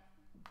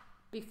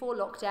before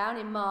lockdown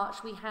in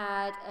March, we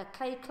had a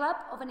clay club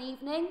of an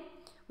evening,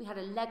 we had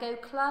a Lego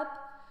club,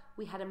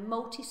 we had a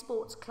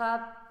multi-sports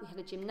club, we had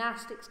a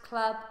gymnastics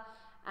club,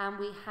 and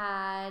we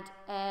had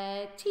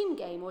a team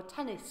game or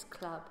tennis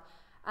club.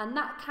 And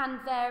that can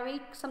vary.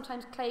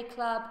 Sometimes clay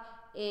club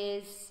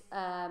is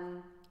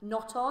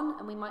not on,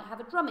 and we might have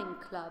a drumming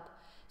club.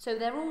 So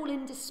they're all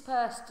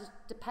interspersed,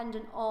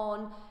 dependent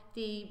on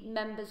the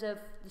members of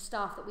the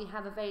staff that we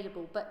have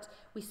available. But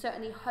we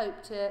certainly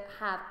hope to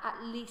have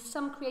at least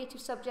some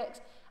creative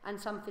subjects and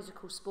some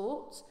physical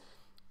sports.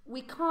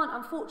 We can't,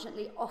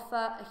 unfortunately,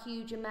 offer a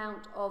huge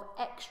amount of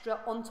extra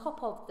on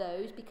top of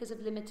those because of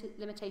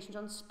limitations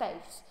on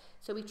space.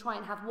 So we try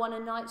and have one a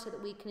night so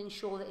that we can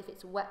ensure that if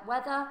it's wet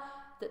weather,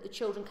 that the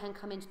children can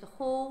come into the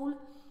hall.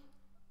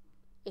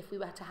 If we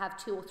were to have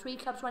 2 or 3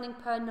 clubs running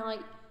per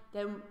night,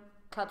 then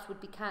clubs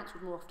would be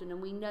cancelled more often,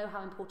 and we know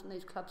how important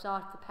those clubs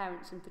are for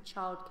parents and for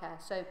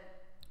childcare. So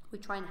we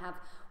try and have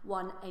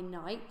one a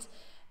night.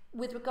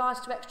 With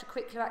regards to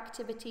extracurricular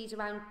activities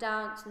around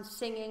dance and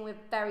singing, we're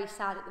very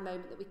sad at the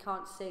moment that we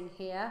can't sing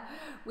here.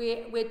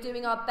 We're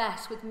doing our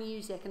best with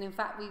music, and in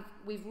fact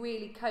we've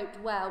really coped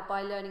well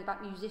by learning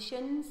about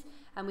musicians,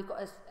 and we've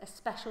got a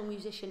special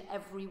musician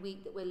every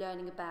week that we're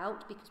learning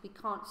about, because we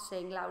can't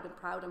sing loud and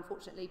proud,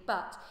 unfortunately.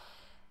 But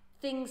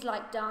things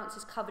like dance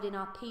is covered in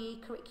our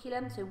PE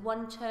curriculum, so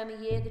 1 term a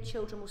year the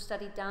children will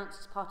study dance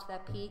as part of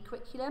their PE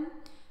curriculum.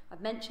 I've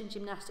mentioned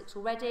gymnastics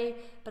already,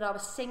 but our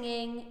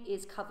singing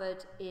is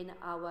covered in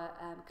our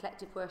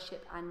collective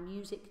worship and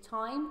music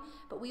time.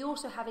 But we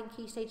also have in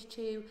Key Stage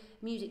 2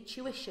 music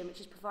tuition, which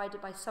is provided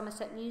by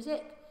Somerset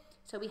Music.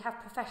 So we have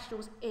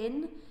professionals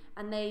in,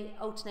 and they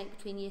alternate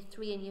between year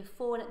 3 and year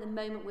 4, and at the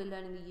moment we're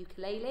learning the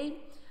ukulele.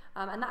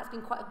 And that's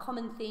been quite a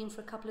common theme for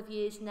a couple of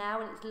years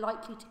now, and it's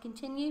likely to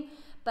continue.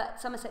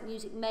 But Somerset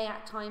Music may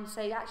at times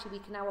say, actually, we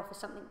can now offer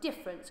something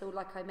different. So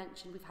like I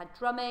mentioned, we've had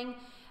drumming,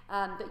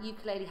 but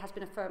ukulele has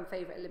been a firm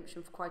favourite at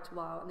Lympsham for quite a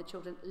while, and the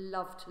children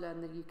love to learn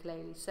the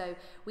ukulele. So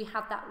we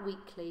have that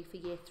weekly for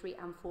year 3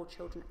 and 4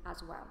 children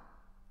as well.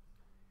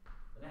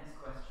 The next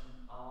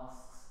question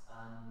asks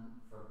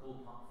for a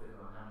ballpark figure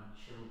on how many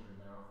children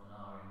there often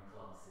are in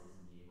classes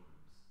and year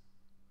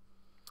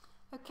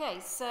groups. Okay,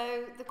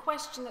 so the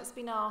question that's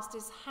been asked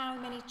is how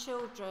many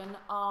children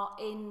are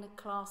in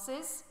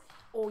classes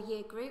or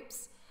year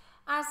groups.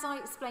 As I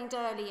explained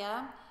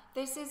earlier,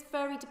 this is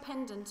very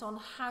dependent on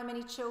how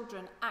many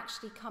children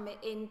actually come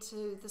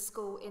into the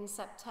school in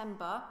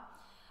September.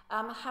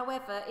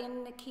 However,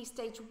 in Key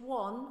Stage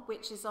 1,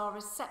 which is our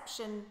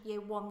reception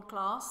year 1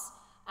 class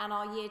and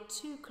our year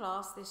 2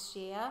 class this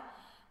year,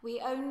 we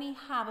only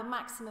have a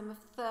maximum of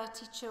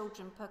 30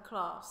 children per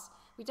class.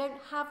 We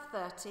don't have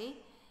 30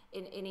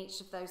 in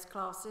each of those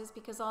classes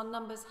because our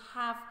numbers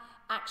have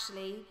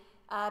actually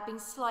been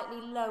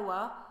slightly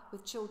lower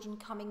with children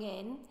coming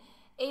in.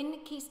 In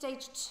Key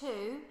Stage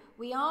 2,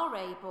 we are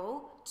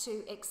able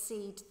to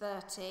exceed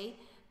 30,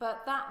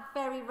 but that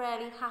very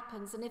rarely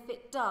happens, and if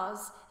it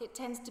does, it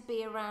tends to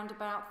be around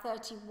about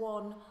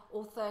 31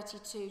 or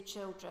 32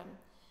 children.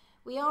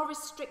 We are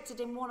restricted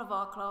in one of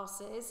our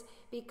classes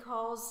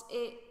because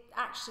it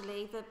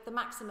actually, the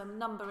maximum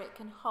number it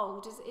can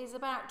hold is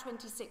about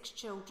 26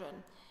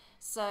 children.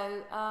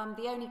 So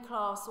the only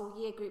class or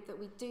year group that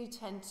we do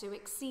tend to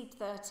exceed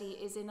 30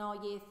 is in our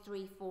year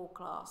 3-4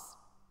 class.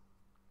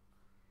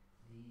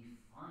 The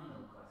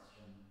final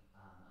question,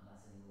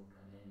 unless any more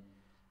come in,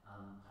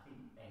 I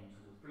think aimed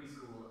towards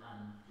preschool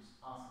and just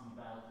asking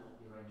about what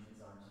the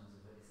arrangements are in terms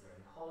of is there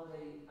any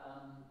holiday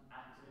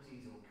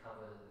activities or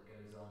cover that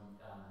goes on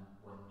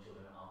when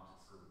children aren't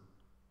at school?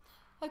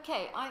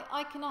 Okay,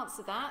 I can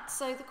answer that.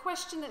 So the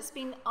question that's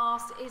been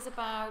asked is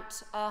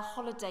about a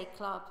holiday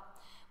club.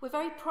 We're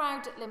very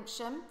proud at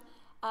Lympsham,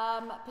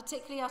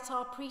 particularly at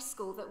our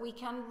preschool, that we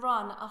can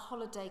run a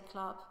holiday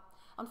club.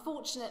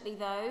 Unfortunately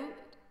though,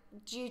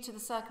 due to the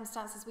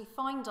circumstances we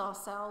find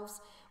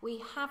ourselves,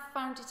 we have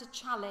found it a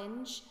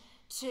challenge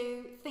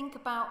to think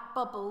about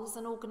bubbles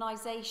and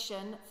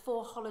organisation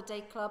for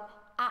holiday club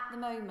at the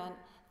moment.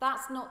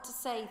 That's not to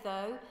say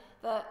though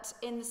that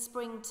in the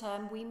spring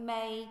term we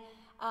may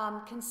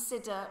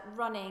consider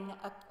running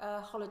a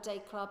holiday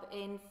club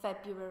in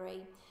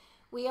February.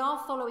 We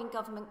are following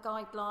government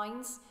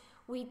guidelines.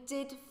 We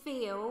did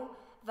feel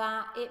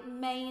that it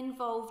may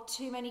involve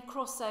too many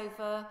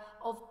crossover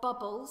of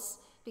bubbles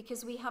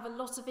because we have a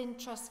lot of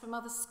interest from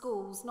other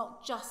schools,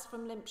 not just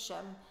from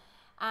Lympsham.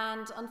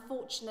 And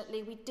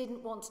unfortunately, we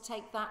didn't want to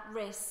take that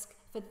risk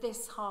for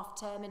this half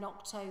term in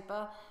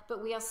October,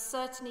 but we are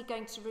certainly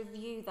going to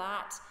review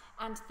that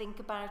and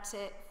think about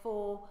it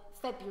for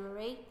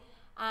February.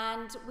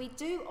 And we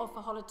do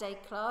offer holiday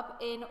club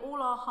in all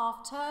our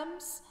half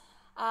terms,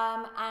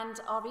 and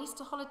our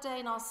Easter holiday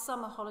and our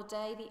summer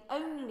holiday. The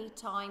only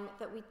time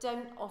that we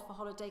don't offer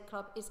holiday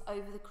club is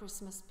over the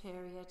Christmas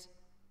period.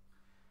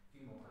 A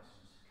few more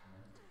questions to come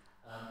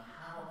in.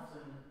 How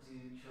often do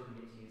children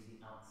get to use the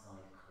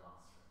outside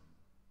classroom?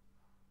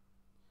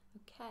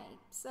 Okay,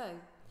 so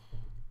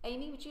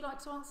Amy, would you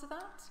like to answer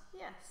that?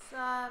 Yes,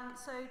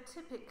 so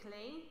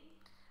typically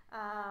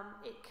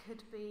it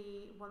could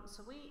be once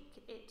a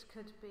week, it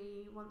could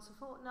be once a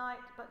fortnight,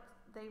 but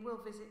they will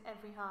visit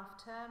every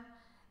half term.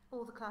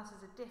 All the classes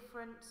are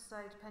different,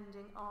 so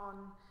depending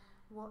on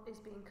what is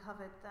being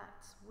covered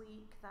that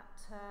week, that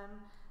term,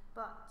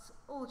 but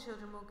all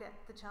children will get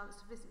the chance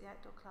to visit the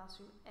outdoor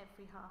classroom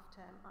every half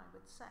term, I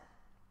would say.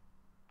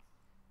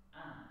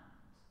 And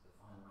the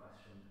final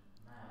question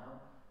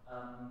now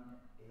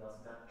is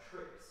asking about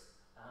trips.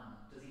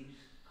 Does each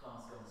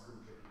class go on a school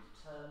trip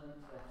each term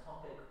into their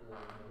topic, or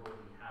more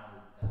broadly, how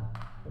and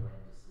when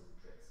do school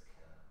trips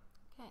occur?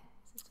 Okay,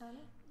 Mrs.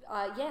 Turner?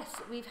 Yes,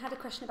 we've had a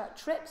question about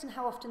trips and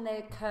how often they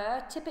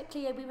occur.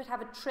 Typically, we would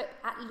have a trip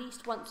at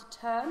least once a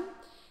term.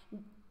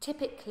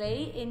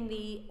 Typically, in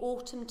the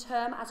autumn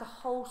term, as a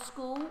whole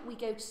school, we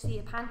go to see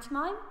a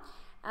pantomime.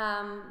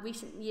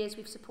 Recent years,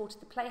 we've supported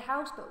the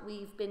Playhouse, but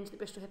we've been to the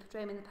Bristol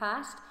Hippodrome in the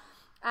past.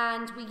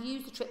 And we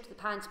use the trip to the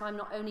pantomime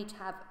not only to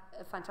have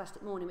a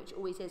fantastic morning, which it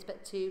always is,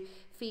 but to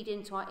feed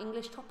into our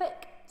English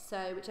topic.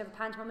 So whichever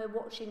pantomime we're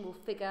watching will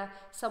figure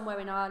somewhere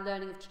in our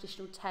learning of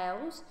traditional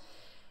tales.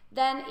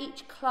 Then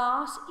each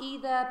class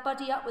either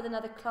buddy up with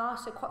another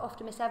class, so quite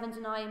often Miss Evans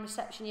and I in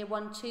reception year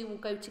 1-2 will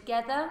go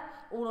together,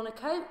 all on a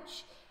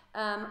coach,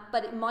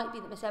 but it might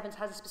be that Miss Evans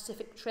has a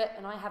specific trip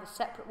and I have a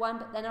separate one,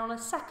 but then on a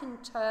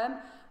second term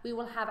we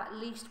will have at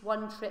least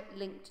one trip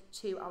linked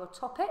to our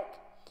topic.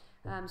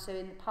 So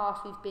in the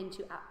past we've been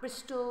to at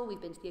Bristol,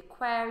 we've been to the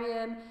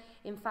aquarium.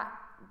 In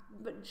fact,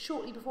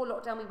 shortly before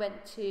lockdown we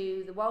went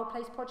to the Wild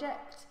Place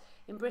project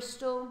in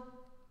Bristol.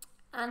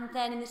 And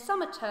then in the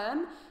summer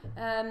term,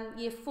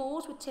 year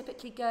 4s would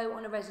typically go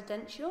on a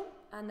residential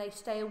and they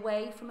stay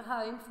away from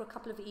home for a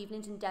couple of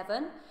evenings in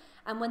Devon.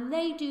 And when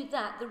they do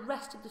that, the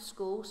rest of the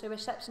school, so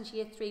reception to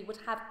year 3, would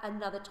have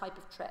another type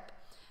of trip.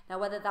 Now,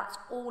 whether that's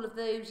all of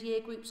those year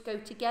groups go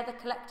together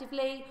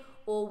collectively,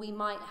 or we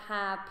might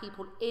have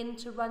people in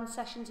to run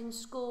sessions in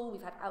school.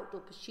 We've had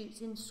outdoor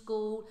pursuits in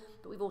school,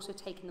 but we've also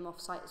taken them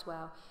off-site as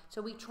well.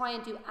 So we try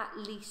and do at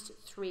least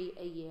 3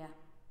 a year.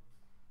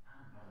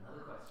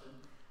 Another question.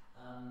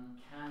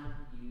 Can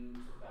you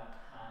talk about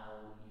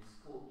how you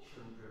support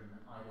children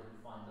either who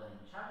find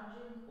learning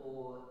challenging,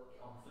 or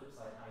on the flip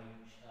side, how you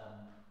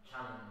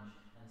challenge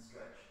and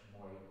stretch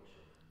more able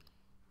children?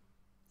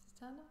 Mrs.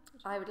 Turner?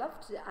 I would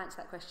love to answer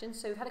that question.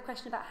 So we've had a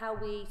question about how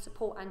we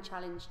support and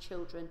challenge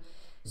children.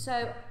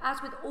 So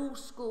as with all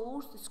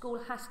schools, the school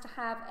has to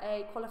have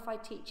a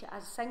qualified teacher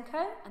as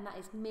Senko, and that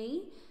is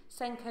me.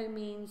 Senko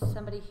means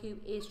somebody who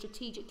is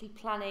strategically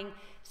planning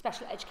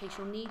special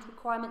educational needs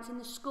requirements in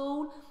the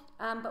school,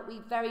 but we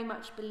very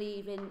much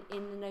believe in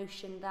the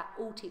notion that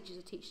all teachers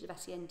are teachers of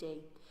SEND.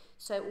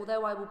 So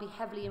although I will be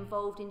heavily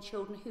involved in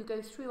children who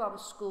go through our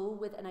school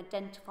with an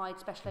identified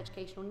special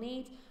educational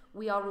need,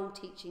 we are all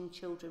teaching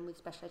children with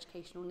special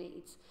educational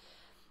needs.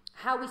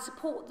 How we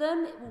support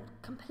them, it will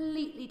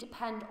completely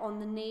depend on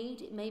the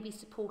need. It may be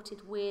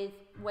supported with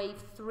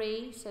wave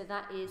 3, so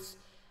that is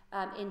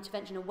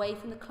intervention away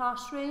from the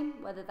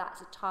classroom, whether that's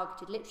a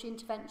targeted literacy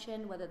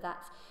intervention, whether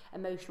that's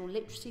emotional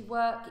literacy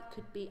work, it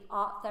could be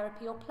art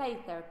therapy or play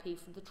therapy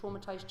for the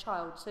traumatised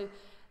child. So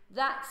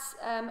that's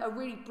a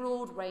really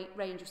broad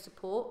range of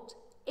support.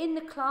 In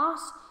the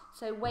class,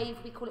 so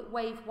we call it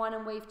wave 1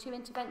 and wave 2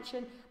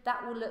 intervention,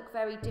 that will look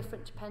very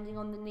different depending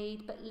on the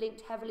need, but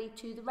linked heavily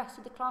to the rest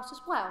of the class as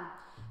well.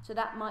 So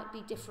that might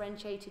be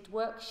differentiated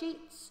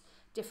worksheets,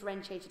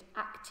 differentiated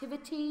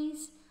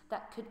activities,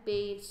 that could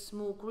be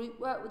small group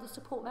work with a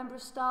support member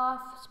of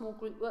staff, small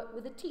group work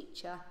with a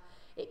teacher.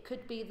 It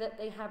could be that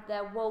they have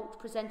their WALT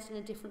presented in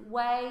a different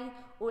way,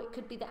 or it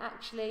could be that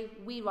actually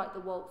we write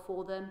the WALT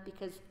for them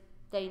because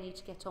they need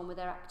to get on with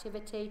their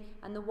activity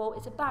and the WALT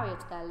is a barrier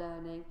to their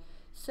learning.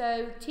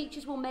 So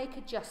teachers will make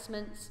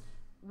adjustments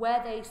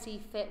where they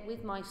see fit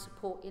with my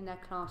support in their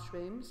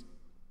classrooms.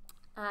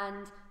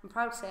 And I'm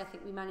proud to say I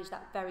think we manage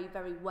that very,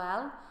 very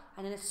well.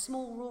 And in a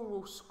small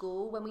rural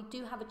school, when we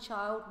do have a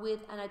child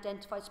with an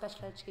identified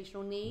special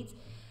educational needs,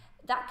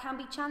 that can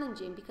be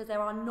challenging because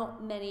there are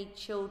not many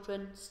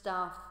children,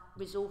 staff,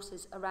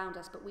 resources around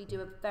us, but we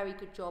do a very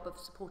good job of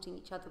supporting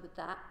each other with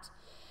that.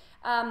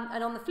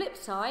 And on the flip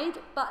side,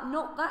 but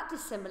not that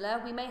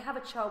dissimilar, we may have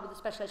a child with a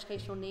special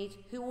educational needs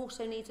who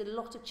also needs a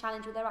lot of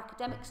challenge with their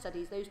academic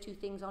studies. Those two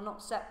things are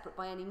not separate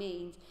by any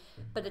means.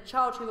 But a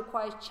child who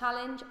requires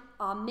challenge,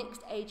 our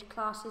mixed age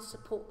classes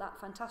support that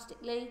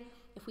fantastically.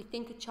 If we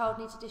think a child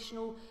needs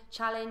additional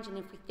challenge and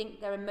if we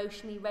think they're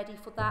emotionally ready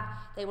for that,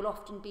 they will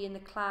often be in the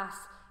class.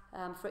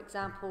 For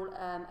example,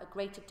 a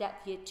greater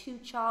depth year 2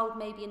 child,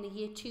 maybe in the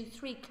year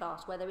 2-3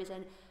 class where there is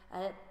an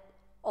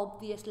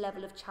obvious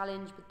level of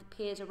challenge with the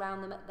peers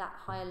around them at that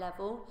higher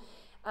level.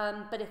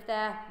 But if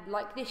they're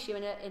like this year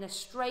in a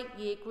straight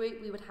year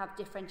group, we would have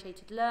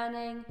differentiated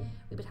learning,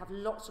 we would have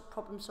lots of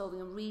problem solving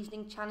and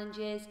reasoning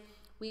challenges,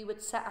 we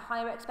would set a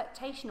higher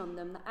expectation on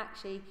them that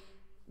actually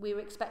we're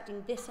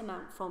expecting this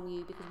amount from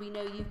you because we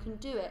know you can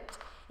do it.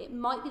 It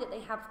might be that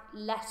they have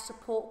less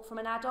support from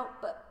an adult,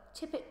 but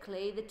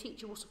typically the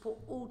teacher will support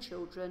all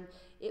children.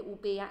 It will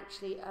be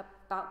actually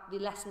about the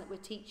lesson that we're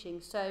teaching.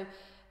 So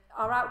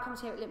our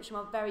outcomes here at Lympsham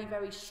are very,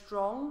 very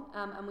strong,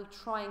 and we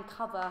try and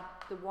cover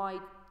the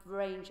wide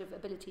range of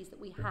abilities that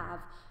we have,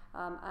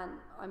 and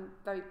I'm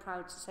very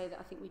proud to say that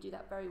I think we do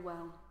that very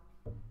well.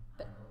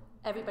 But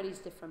everybody's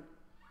different.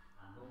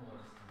 And one more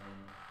just come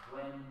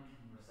in. When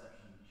can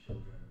reception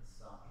children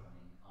start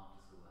joining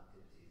after-school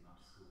activities and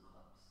after-school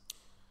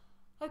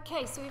clubs?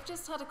 Okay, so we've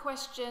just had a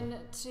question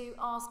to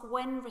ask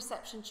when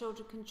reception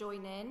children can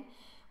join in.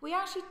 We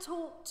actually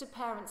talked to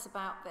parents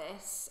about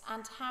this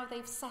and how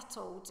they've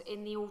settled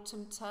in the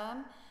autumn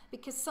term,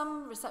 because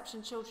some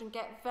reception children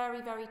get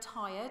very, very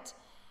tired,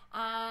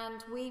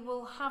 and we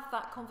will have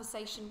that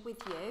conversation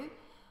with you.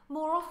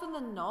 More often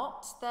than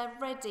not, they're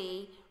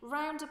ready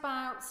round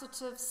about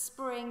sort of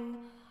spring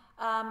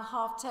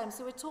half term.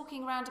 So we're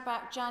talking around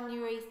about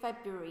January,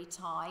 February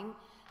time,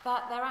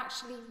 that they're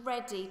actually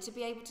ready to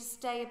be able to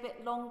stay a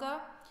bit longer.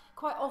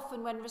 quite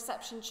often when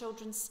reception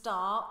children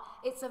start,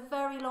 it's a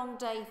very long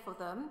day for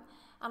them.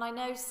 And I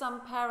know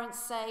some parents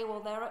say, well,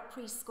 they're at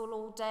preschool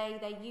all day,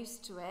 they're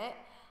used to it.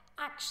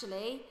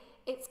 Actually,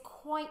 it's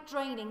quite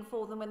draining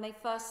for them when they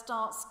first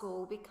start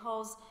school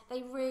because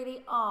they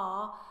really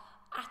are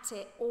at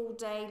it all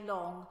day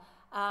long,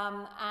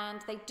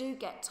 and they do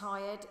get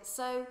tired.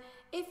 So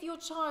if your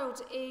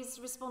child is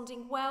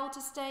responding well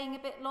to staying a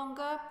bit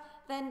longer,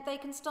 then they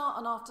can start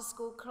an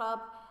after-school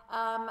club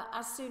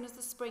as soon as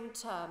the spring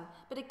term.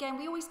 But again,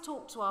 we always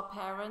talk to our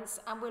parents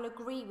and we'll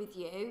agree with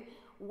you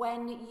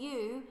when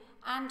you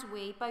and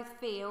we both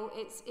feel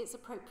it's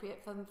appropriate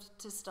for them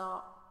to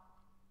start.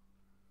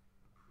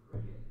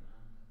 Brilliant,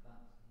 and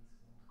that is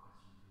all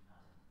the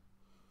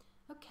questions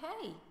we've had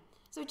in. Okay,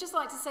 so we'd just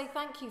like to say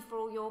thank you for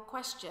all your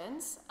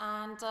questions,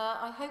 and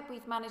I hope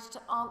we've managed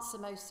to answer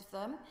most of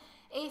them.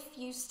 If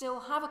you still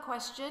have a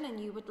question and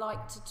you would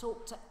like to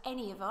talk to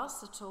any of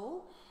us at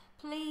all,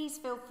 please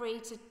feel free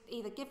to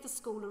either give the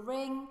school a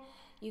ring,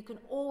 you can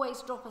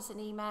always drop us an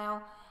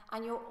email,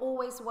 and you're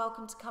always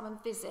welcome to come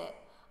and visit.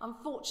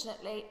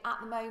 Unfortunately, at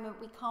the moment,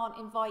 we can't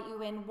invite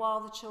you in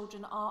while the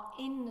children are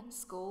in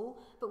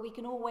school, but we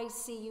can always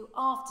see you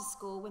after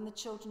school when the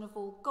children have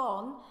all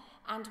gone,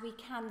 and we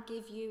can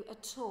give you a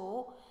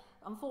tour.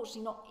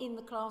 Unfortunately, not in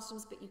the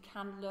classrooms, but you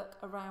can look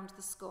around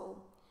the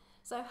school.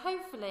 So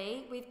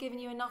hopefully, we've given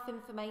you enough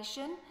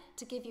information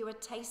to give you a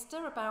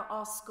taster about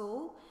our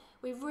school.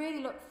 We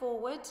really look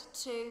forward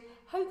to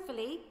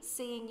hopefully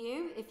seeing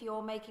you if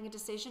you're making a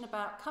decision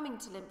about coming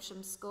to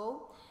Lympsham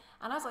School.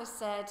 And as I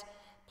said,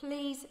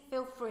 please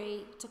feel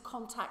free to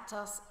contact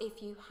us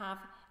if you have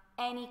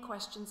any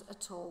questions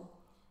at all.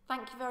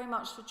 Thank you very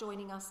much for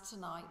joining us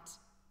tonight.